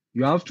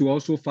 you have to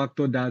also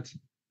factor that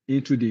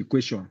into the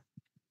equation.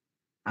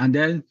 And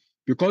then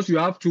because you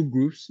have two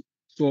groups,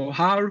 so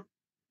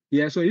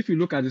so if you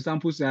look at the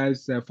sample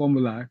size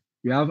formula,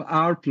 you have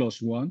R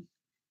plus 1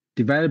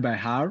 divided by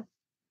R,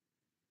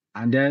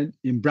 and then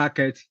in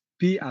bracket,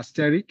 P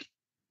asterisk,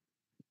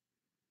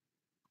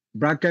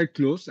 bracket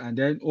close, and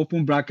then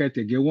open bracket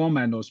again, 1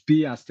 minus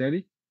P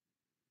asterisk,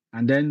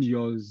 and then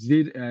your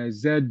Z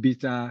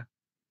beta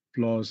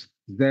plus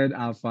Z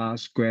alpha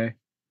square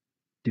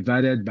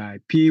divided by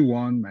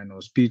P1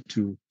 minus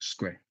P2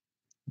 square.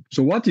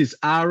 So what is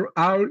R?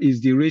 R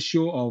is the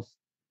ratio of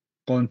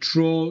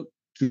control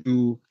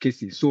to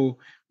cases. So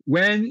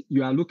when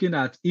you are looking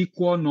at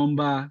equal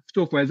number,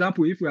 so for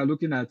example, if we are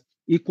looking at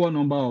equal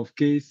number of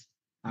case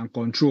and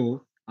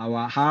control,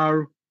 our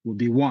R will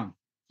be 1.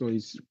 So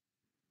it's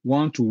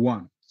 1 to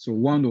 1. So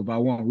 1 over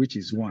 1, which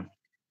is 1.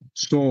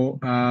 So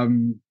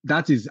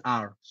that is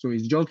R. So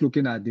it's just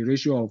looking at the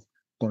ratio of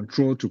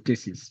control to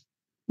cases.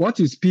 What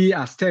is P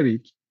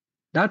asterisk?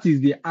 That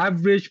is the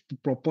average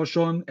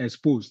proportion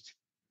exposed.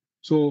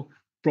 So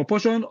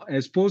proportion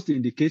exposed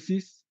in the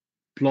cases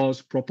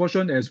plus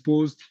proportion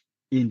exposed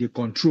in the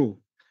control.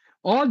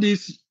 All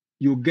this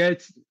you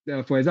get,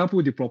 for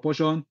example, the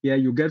proportion here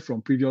you get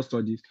from previous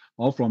studies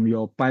or from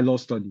your pilot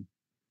study.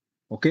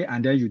 Okay,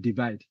 and then you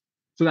divide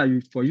so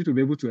that for you to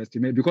be able to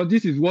estimate, because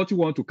this is what you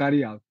want to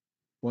carry out.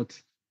 But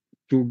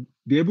to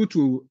be able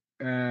to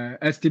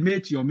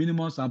estimate your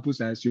minimum sample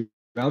size, you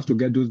have to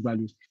get those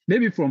values,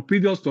 maybe from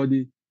previous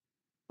study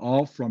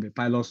or from a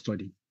pilot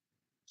study.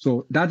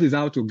 So that is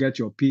how to get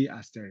your P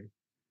asterisk.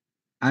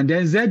 And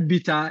then Z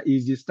beta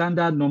is the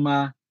standard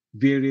normal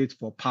variate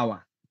for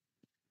power.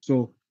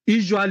 So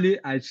usually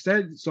I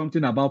said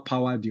something about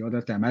power the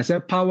other time. I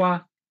said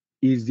power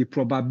is the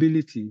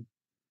probability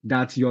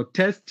that your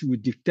test will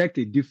detect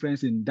a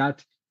difference in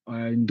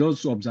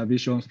those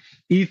observations,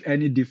 if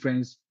any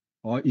difference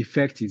or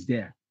effect is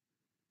there.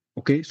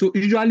 Okay, so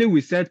usually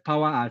we set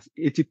power at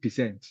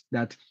 80%,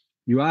 that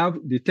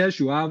the test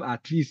should have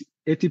at least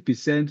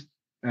 80%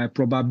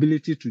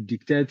 probability to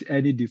detect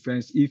any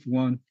difference if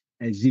one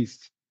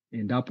exists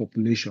in that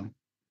population.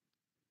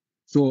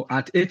 So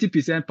at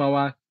 80%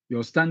 power,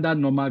 your standard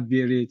normal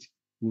variate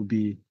will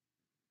be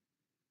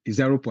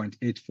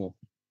 0.84.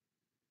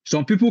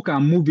 Some people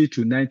can move it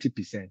to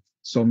 90%,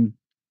 some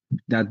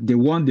that they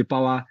want the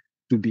power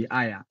to be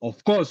higher.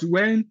 Of course,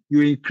 when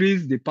you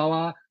increase the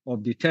power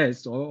of the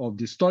test or of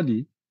the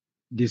study,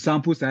 the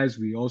sample size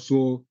will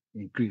also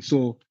increase.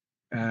 So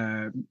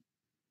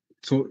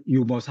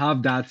you must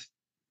have that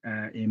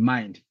in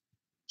mind.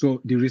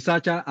 So the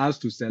researcher has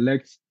to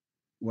select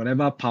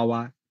whatever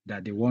power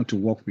that they want to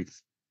work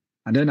with.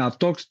 And then I've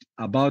talked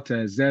about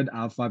Z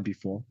alpha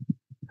before.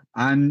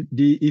 And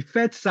the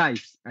effect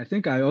size, I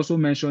think I also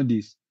mentioned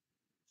this.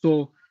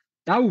 So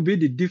that will be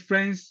the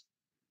difference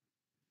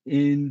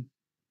in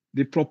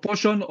the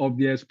proportion of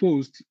the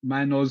exposed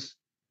minus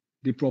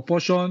the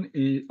proportion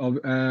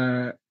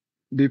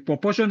the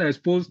proportion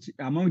exposed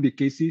among the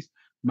cases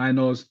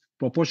minus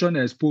proportion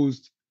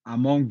exposed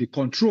among the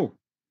control.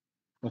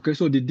 Okay,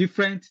 so the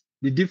difference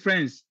The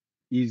difference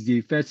is the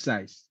effect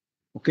size.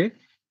 Okay.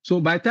 So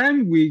by the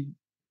time we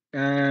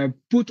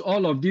put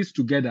all of this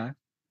together,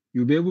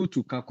 you'll be able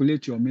to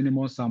calculate your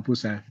minimum sample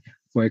size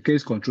for a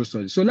case control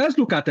study. So let's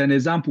look at an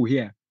example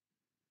here.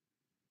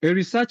 A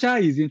researcher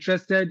is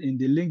interested in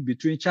the link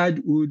between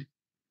childhood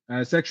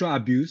sexual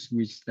abuse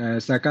with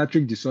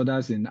psychiatric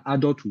disorders in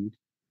adulthood,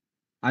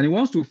 and he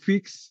wants to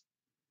fix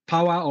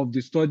power of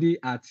the study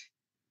at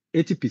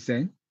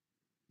 80%,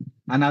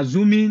 and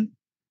assuming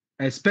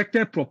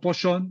expected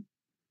proportion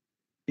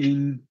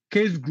in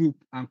case group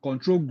and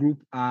control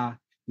group are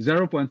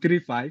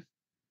 0.35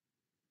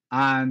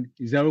 and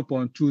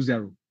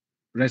 0.20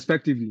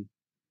 respectively.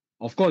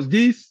 Of course,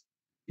 this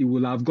he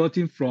will have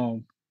gotten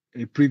from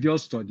a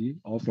previous study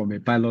or from a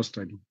pilot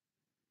study.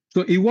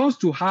 So he wants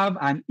to have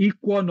an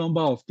equal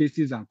number of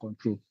cases and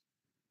control.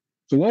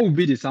 So what will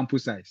be the sample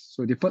size?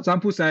 So the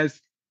sample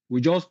size,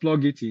 we just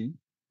plug it in.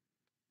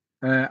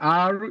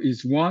 R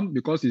is 1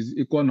 because it's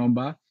equal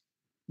number,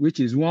 which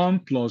is 1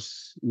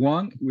 plus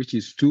 1, which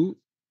is 2,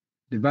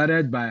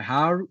 divided by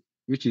R,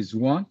 which is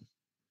 1.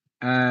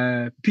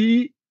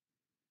 P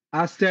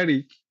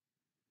asterisk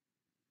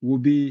will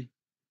be,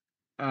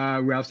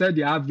 we have said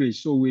the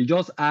average, so we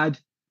just add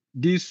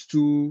these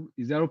two,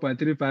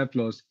 0.35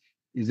 plus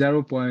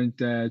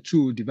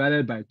 0.2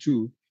 divided by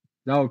 2.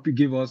 That will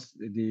give us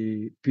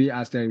the P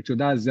asterisk, so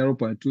that's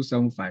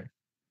 0.275.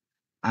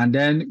 And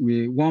then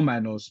we 1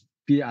 minus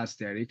P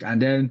asterisk,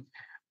 and then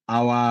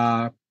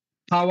our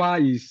power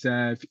is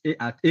at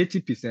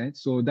 80%,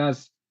 so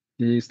that's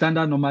the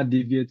standard normal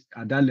deviate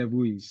at that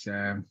level is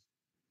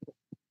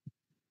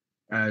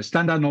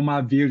standard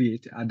normal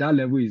variate at that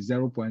level is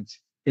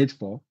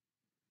 0.84,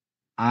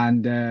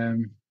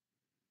 and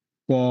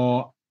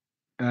for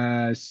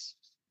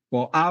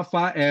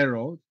alpha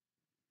error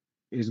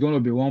is going to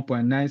be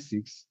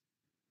 1.96,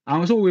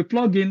 and so we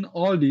plug in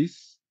all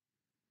this,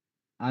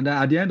 and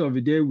at the end of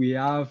the day we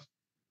have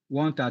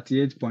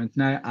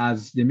 138.9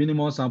 as the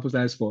minimum sample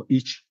size for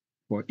each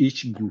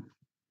group.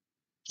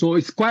 So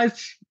it's quite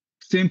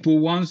simple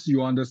once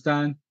you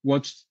understand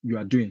what you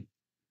are doing.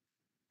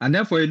 And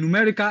then for a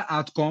numerical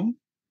outcome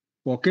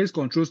for case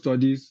control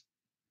studies,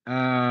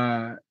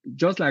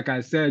 just like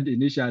I said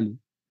initially,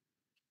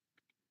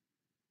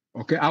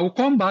 okay, I will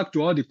come back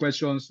to all the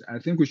questions. I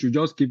think we should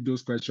just keep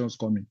those questions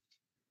coming.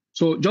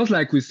 So just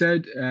like we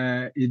said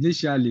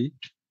initially,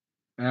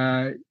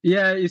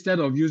 here instead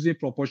of using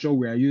proportion,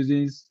 we are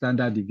using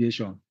standard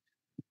deviation.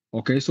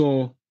 Okay,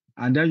 so,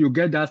 and then you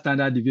get that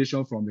standard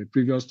deviation from the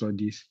previous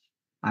studies,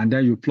 and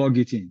then you plug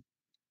it in.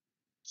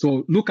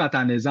 So look at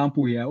an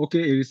example here.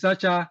 Okay, a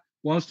researcher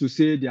wants to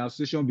say the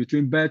association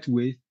between birth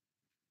weight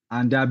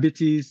and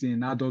diabetes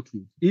in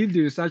adulthood. If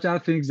the researcher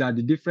thinks that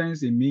the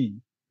difference in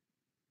mean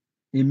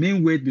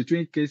weight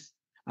between case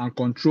and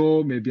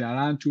control may be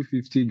around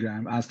 250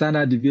 grams and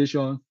standard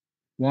deviation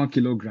 1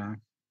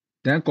 kilogram,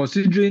 then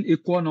considering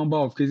equal number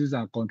of cases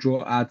and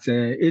control at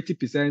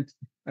 80%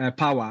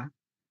 power,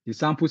 the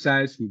sample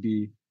size will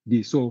be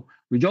this. So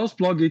we just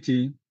plug it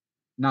in.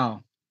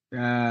 Now,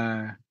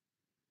 our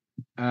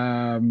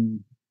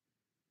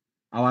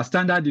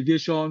standard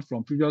deviation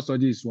from previous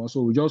studies is 1,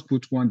 so we just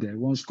put 1 there,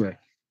 1 square.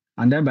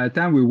 And then by the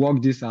time we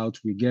work this out,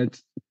 we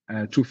get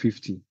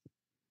 250.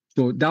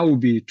 So that will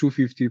be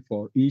 250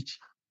 for each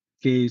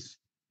case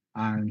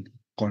and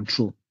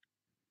control.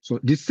 So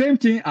the same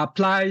thing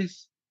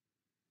applies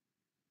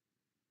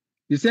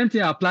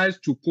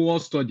to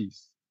cohort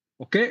studies.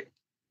 Okay,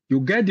 you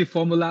get the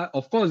formula.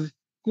 Of course,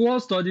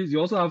 cohort studies,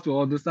 you also have to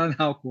understand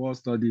how cohort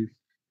studies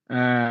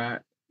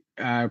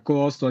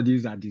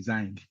are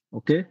designed.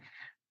 Okay,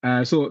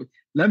 so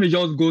let me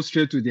just go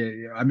straight to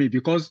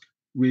because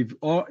we've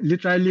all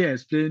literally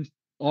explained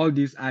all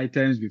these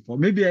items before,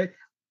 maybe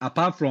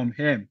apart from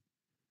hem.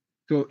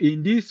 So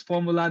in this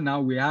formula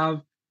now we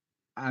have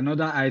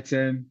another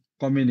item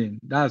coming in,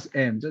 that's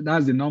M.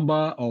 That's the number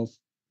of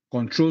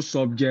control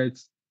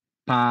subjects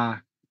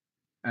per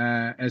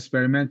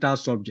experimental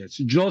subjects,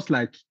 just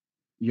like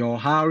your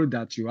R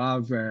that you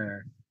have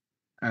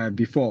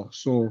before.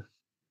 So,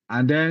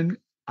 and then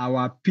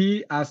our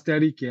P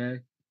asterisk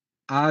here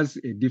has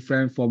a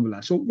different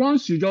formula. So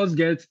once you just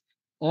get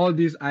all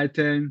these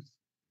items,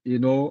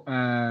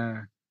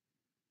 once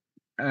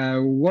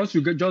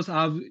you just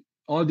have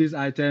all these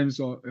items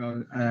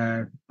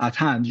at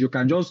hand, you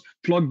can just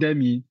plug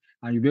them in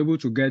and you'll be able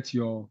to get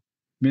your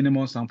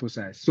minimum sample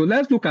size. So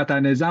let's look at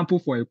an example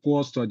for a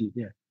cohort study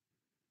here.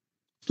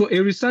 So a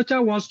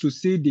researcher wants to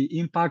see the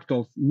impact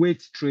of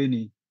weight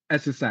training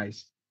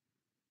exercise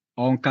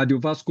on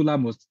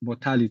cardiovascular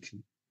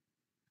mortality.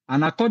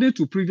 And according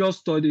to previous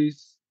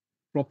studies,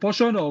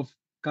 proportion of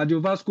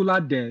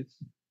cardiovascular deaths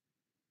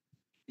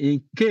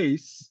in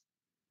case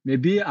may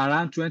be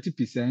around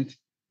 20%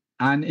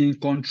 and in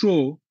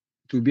control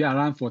to be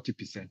around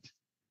 40%.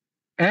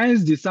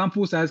 Hence, the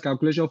sample size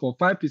calculation for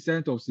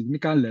 5% of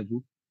significant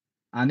level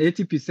and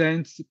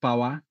 80%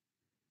 power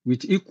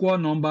with equal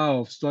number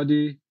of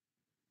study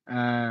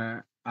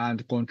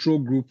and control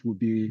group will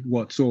be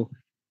what? So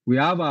we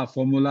have our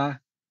formula.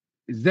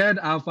 Z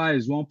alpha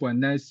is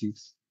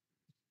 1.96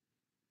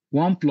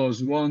 1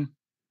 plus 1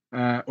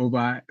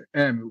 over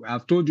m.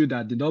 I've told you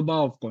that the number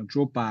of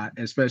control per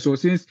expression. So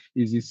since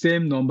it's the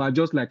same number,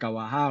 just like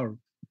our R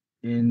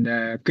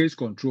in case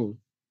control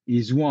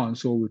is 1,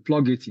 so we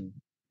plug it in.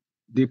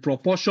 The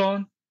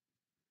proportion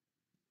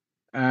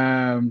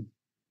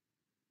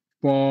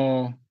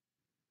for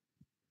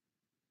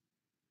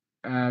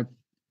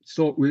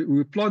so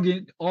we plug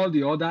in all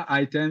the other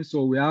items.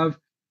 So we have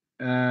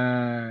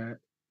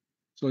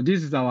so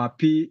this is our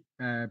P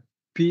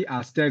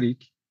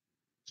asterisk.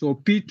 So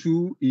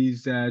P2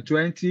 is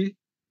 20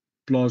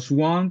 plus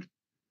 1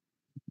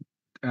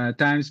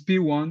 times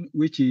P1,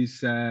 which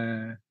is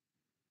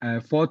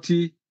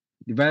 40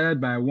 divided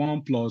by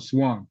 1 plus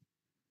 1.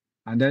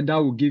 And then that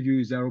will give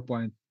you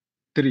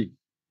 0.3.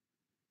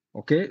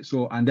 Okay,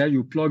 so and then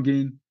you plug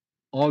in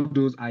all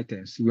those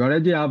items. We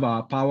already have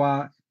our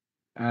power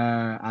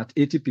at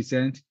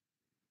 80%,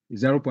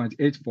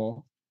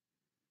 0.84.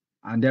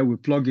 And then we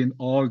plug in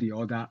all the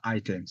other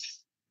items.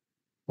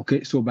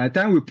 Okay, so by the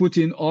time we put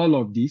in all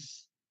of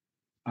this,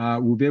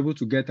 we'll be able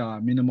to get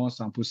our minimum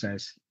sample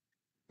size,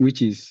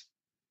 which is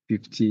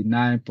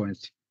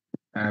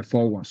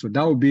 59.41. So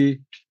that will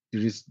be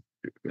the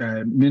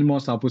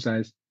minimum sample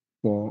size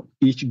for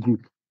each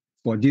group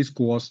for this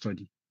cohort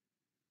study.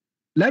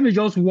 Let me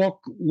just walk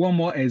one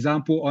more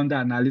example on the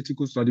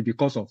analytical study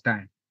because of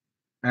time.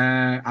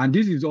 And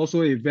this is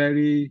also a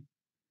very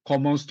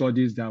common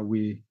studies that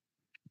we,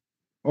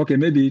 okay,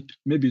 maybe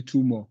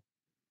two more,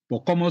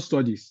 but common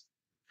studies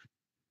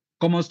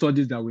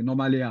that we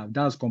normally have,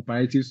 that's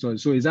comparative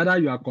studies. So it's either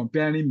you are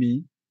comparing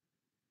mean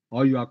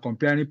or you are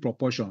comparing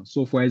proportion.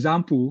 So for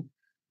example,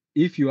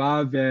 if you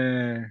have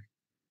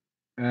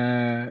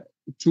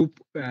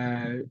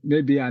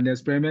maybe an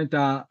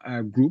experimental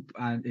group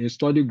and a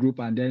study group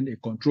and then a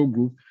control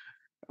group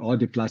or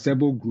the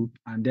placebo group,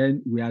 and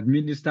then we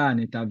administer an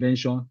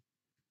intervention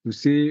to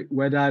see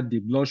whether the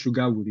blood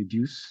sugar will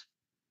reduce.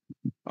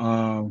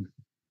 On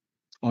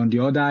the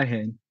other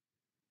hand,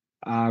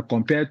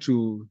 compared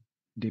to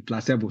the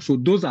placebo. So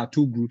those are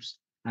two groups,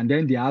 and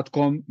then the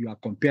outcome you are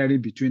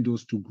comparing between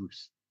those two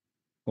groups.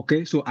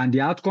 Okay, so and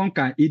the outcome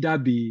can either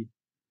be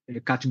a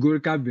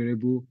categorical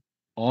variable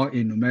or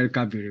a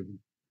numerical variable.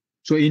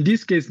 So in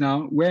this case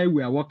now, where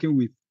we are working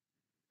with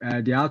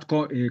the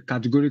outcome, a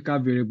categorical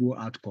variable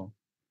outcome.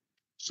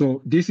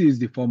 So this is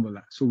the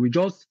formula. So we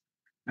just,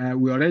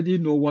 we already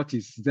know what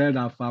is Z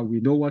alpha, we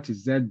know what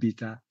is Z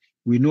beta,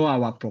 we know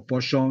our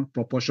proportion.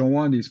 Proportion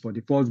 1 is for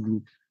the first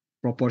group,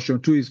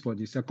 proportion 2 is for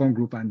the second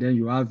group, and then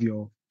you have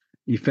your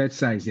effect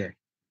size here.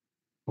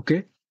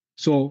 Okay,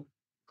 so,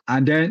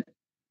 and then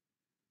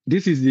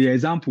this is the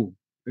example.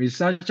 A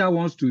researcher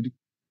wants to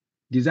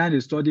design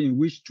a study in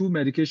which two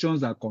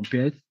medications are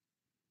compared.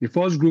 The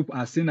first group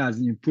are seen as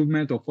an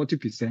improvement of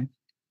 40%.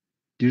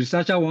 The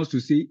researcher wants to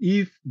see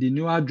if the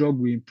newer drug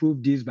will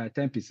improve this by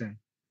 10%.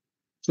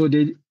 So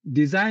they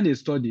designed a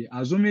study,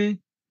 assuming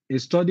a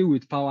study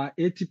with power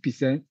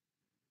 80%,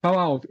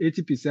 power of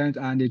 80%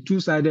 and a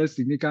two-sided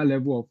significant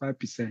level of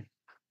 5%.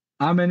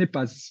 How many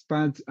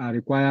participants are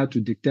required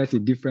to detect a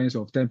difference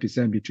of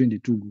 10% between the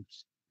two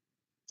groups?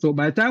 So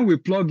by the time we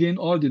plug in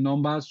all the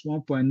numbers,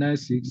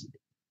 1.96,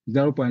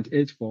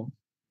 0.84,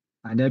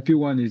 and then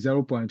P1 is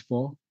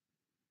 0.4,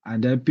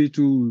 and then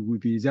P2 will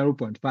be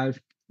 0.5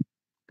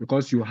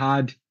 because you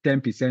had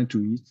 10%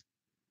 to it.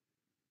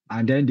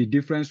 And then the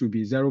difference will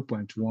be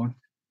 0.1.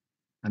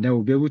 And then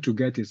we'll be able to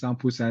get a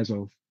sample size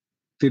of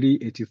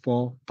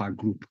 384 per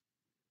group.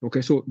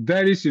 Okay, so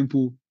very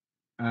simple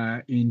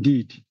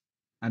indeed.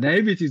 And then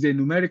if it is a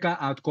numerical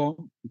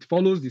outcome, it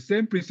follows the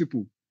same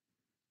principle.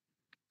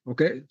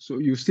 Okay, so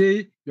you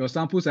say your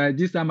sample size,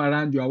 this time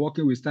around you are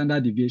working with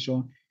standard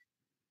deviation,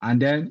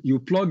 and then you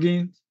plug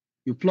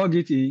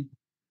it in,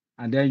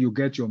 and then you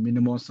get your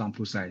minimum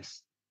sample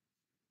size.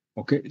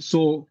 Okay,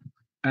 so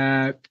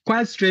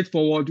quite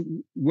straightforward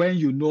when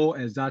you know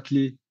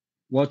exactly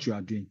what you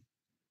are doing.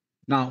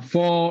 Now,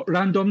 for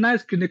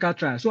randomized clinical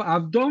trials, so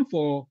I've done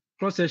for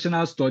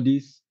cross-sectional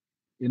studies,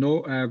 you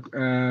know,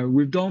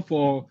 we've done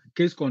for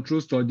case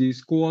control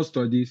studies, cohort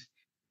studies,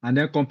 and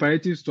then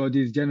comparative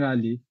studies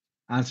generally,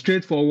 and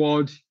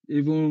straightforward,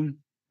 even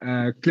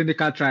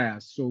clinical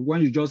trials. So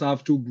when you just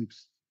have two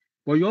groups,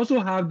 but you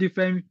also have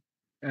different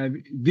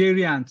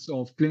variants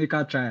of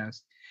clinical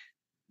trials.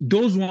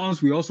 Those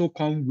ones will also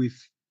come with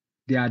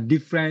their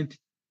different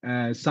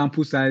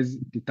sample size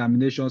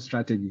determination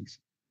strategies.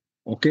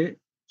 Okay,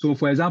 so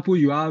for example,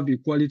 you have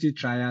equality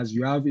trials,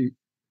 you have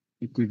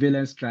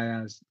equivalence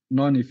trials,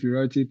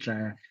 non-inferiority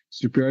trials,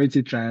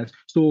 superiority trials.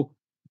 So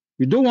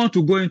we don't want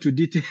to go into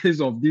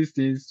details of these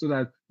things so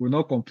that we'll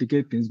not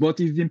complicate things, but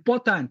it's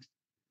important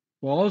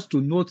for us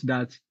to note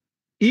that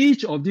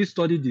each of these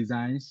study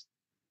designs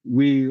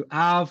will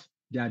have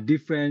their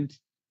different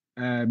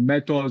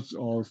methods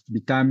of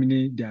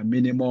determining their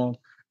minimum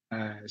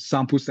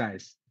sample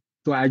size.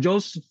 So I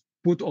just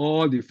put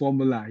all the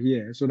formula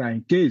here so that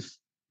in case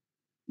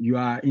you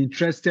are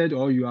interested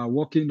or you are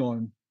working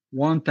on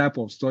one type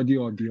of study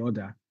or the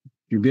other,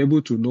 you'll be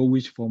able to know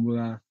which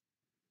formula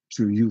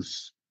to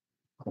use.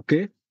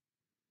 Okay.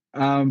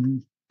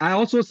 I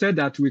also said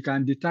that we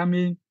can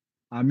determine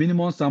a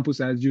minimum sample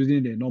size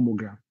using a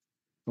nomogram.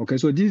 Okay,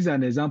 so this is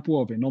an example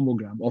of a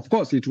nomogram. Of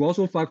course, it will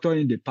also factor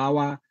in the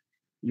power,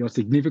 your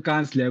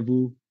significance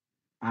level,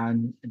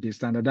 and the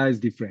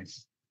standardized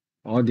difference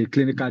or the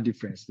clinical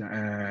difference,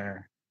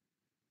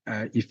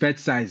 effect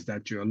size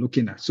that you're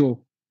looking at.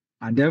 So,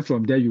 and then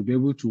from there, you'll be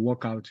able to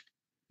work out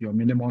your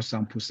minimum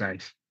sample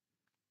size.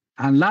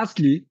 And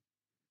lastly,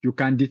 you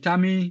can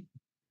determine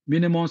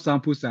minimum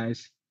sample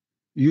size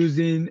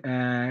using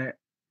a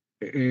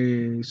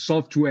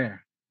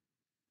software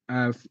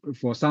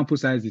for sample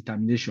size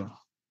determination.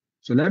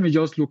 So let me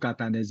just look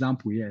at an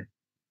example here.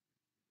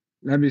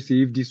 Let me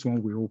see if this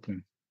one will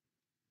open.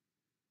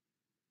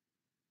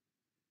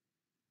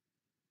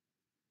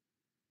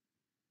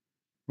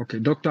 Okay,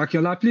 Dr.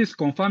 Akiola, please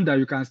confirm that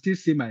you can still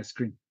see my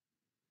screen.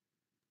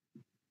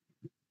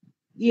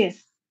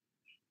 Yes.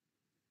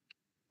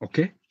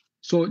 Okay,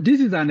 so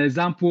this is an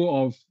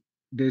example of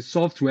the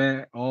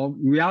software, or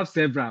we have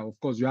several, of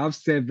course, you have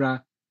several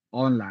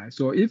online.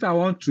 So if I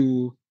want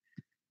to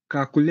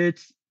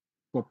calculate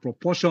for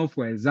proportion,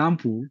 for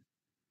example,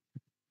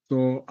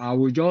 so I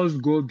will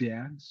just go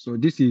there. So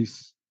this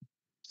is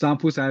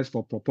sample size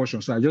for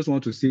proportion. So I just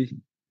want to see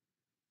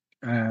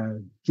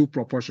two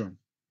proportion.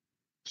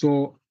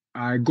 So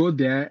I go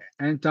there,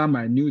 enter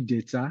my new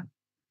data.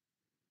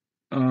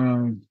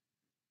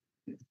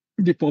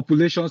 The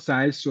population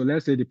size, so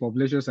let's say the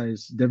population size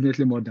is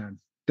definitely more than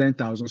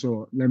 10,000.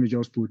 So let me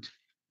just put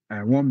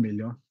 1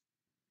 million.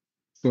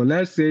 So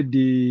let's say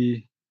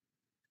the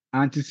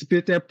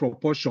anticipated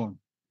proportion,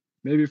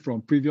 maybe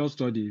from previous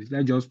studies,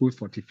 let's just put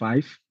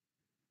 45.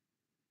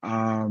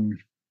 And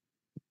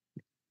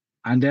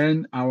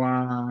then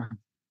our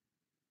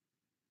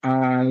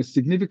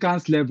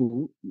significance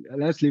level,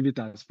 let's leave it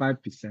as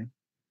 5%.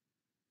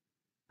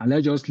 And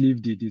let's just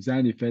leave the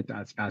design effect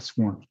as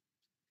 1.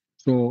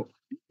 So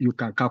you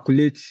can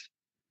calculate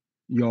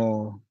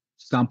your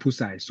sample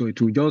size. So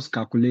it will just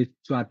calculate.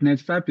 So at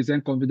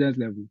 95% confidence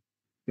level,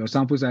 your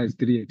sample size is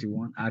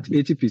 381. At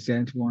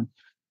 80%, 1,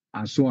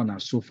 and so on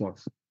and so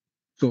forth.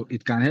 So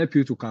it can help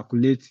you to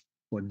calculate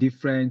for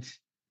different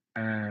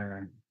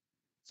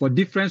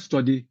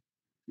study.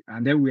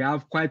 And then we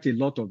have quite a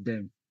lot of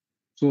them.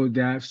 So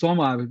there are some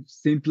are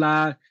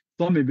simpler,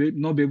 some may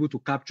not be able to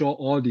capture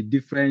all the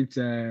different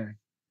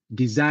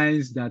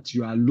designs that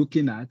you are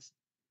looking at.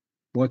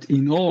 But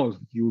in all,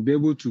 you will be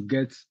able to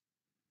get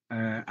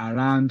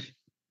around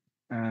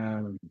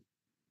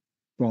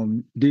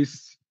from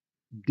this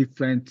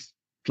different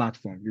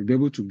platform. You'll be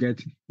able to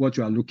get what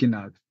you are looking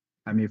at.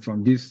 I mean,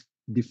 from this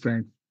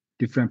different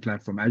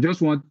platform. I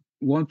just want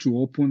to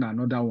open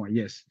another one.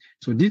 Yes.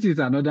 So this is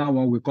another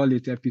one. We call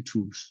it Epi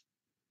Tools.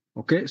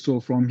 Okay. So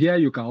from here,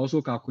 you can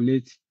also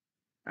calculate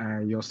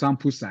your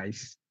sample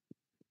size.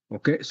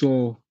 Okay.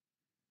 So,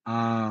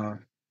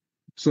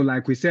 so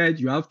like we said,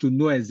 you have to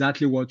know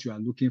exactly what you are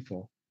looking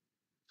for.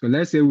 So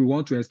let's say we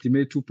want to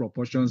estimate two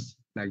proportions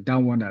like that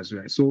one as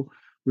well. So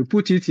we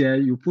put it here,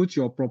 you put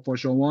your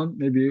proportion 1,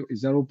 maybe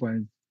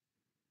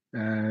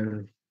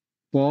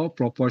 0.4,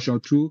 proportion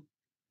 2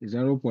 is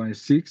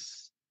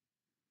 0.6.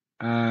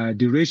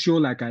 The ratio,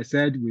 like I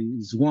said,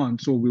 is 1.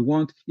 So we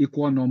want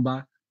equal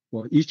number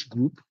for each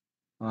group.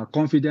 Our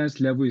confidence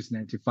level is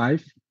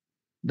 95.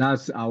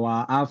 That's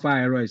our alpha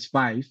error is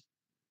 5.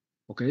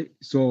 Okay,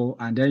 so,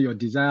 and then your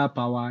desired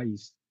power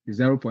is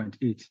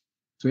 0.8.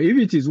 So if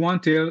it is one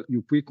tail,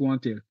 you pick one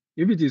tail.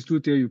 If it is two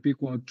tail, you pick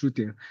two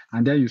tail,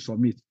 and then you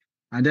submit.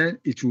 And then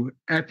it will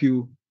help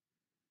you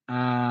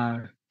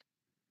to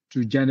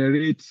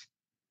generate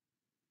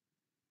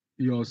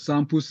your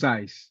sample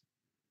size.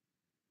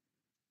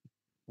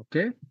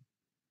 Okay.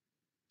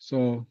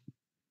 So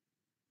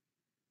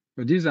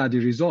these are the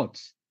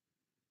results.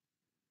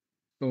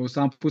 So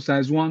sample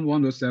size 1,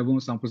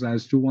 107, sample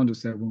size 2,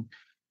 107,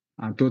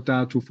 and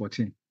total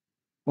 214.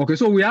 Okay,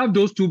 so we have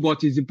those two,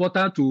 but it's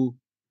important to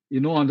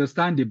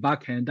understand the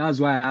back end. That's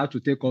why I have to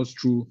take us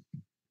through,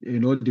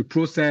 the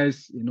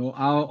process,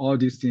 how all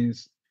these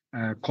things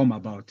come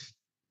about.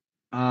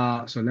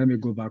 So let me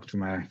go back to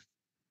my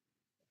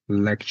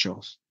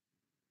lectures.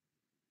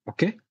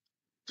 Okay.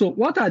 So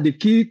what are the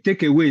key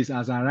takeaways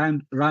as I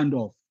round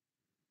off?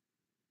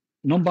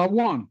 Number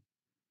one,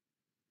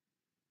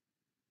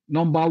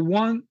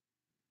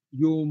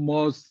 you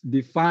must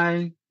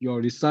define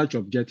your research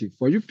objective.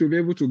 For you to be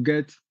able to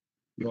get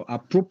your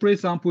appropriate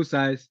sample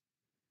size,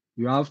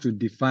 you have to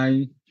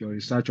define your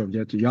research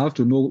objective. You have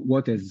to know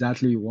what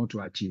exactly you want to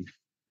achieve.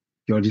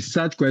 Your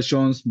research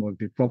questions must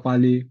be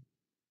properly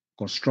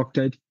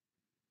constructed.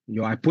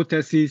 Your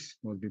hypothesis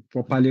must be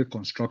properly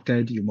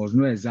constructed. You must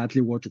know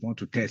exactly what you want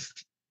to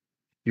test.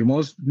 You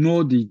must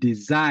know the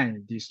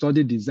design, the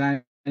study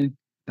design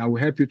that will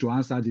help you to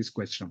answer these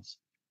questions.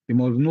 You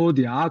must know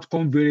the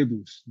outcome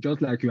variables,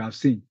 just like you have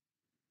seen.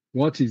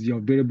 What is your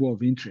variable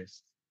of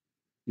interest?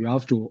 You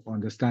have to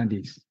understand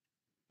this.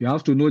 You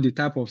have to know the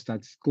type of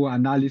statistical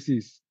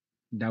analysis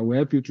that will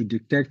help you to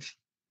detect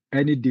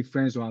any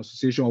difference or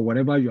association or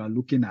whatever you are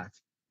looking at,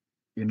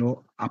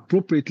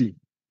 appropriately.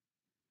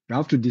 You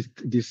have to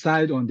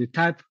decide on the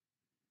type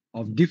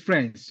of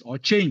difference or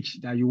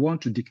change that you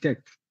want to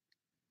detect.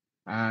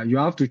 You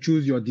have to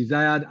choose your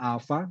desired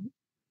alpha.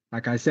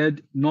 Like I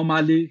said,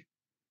 normally,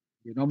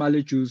 you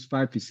normally choose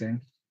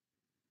 5%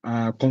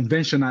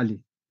 conventionally,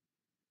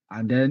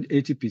 and then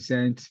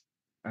 80%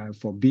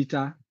 for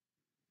beta.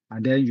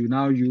 And then you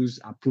now use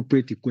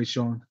appropriate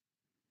equation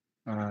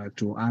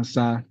to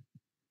answer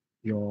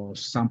your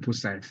sample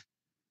size.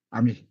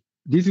 I mean,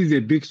 this is a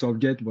big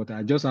subject, but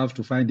I just have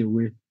to find a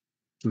way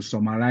to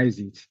summarize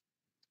it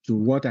to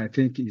what I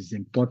think is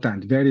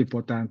important, very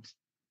important,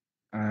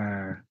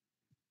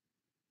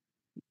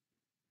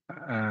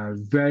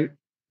 very,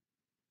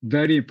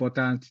 very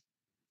important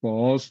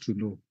for us to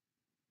know.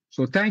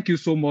 So thank you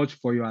so much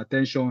for your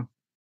attention.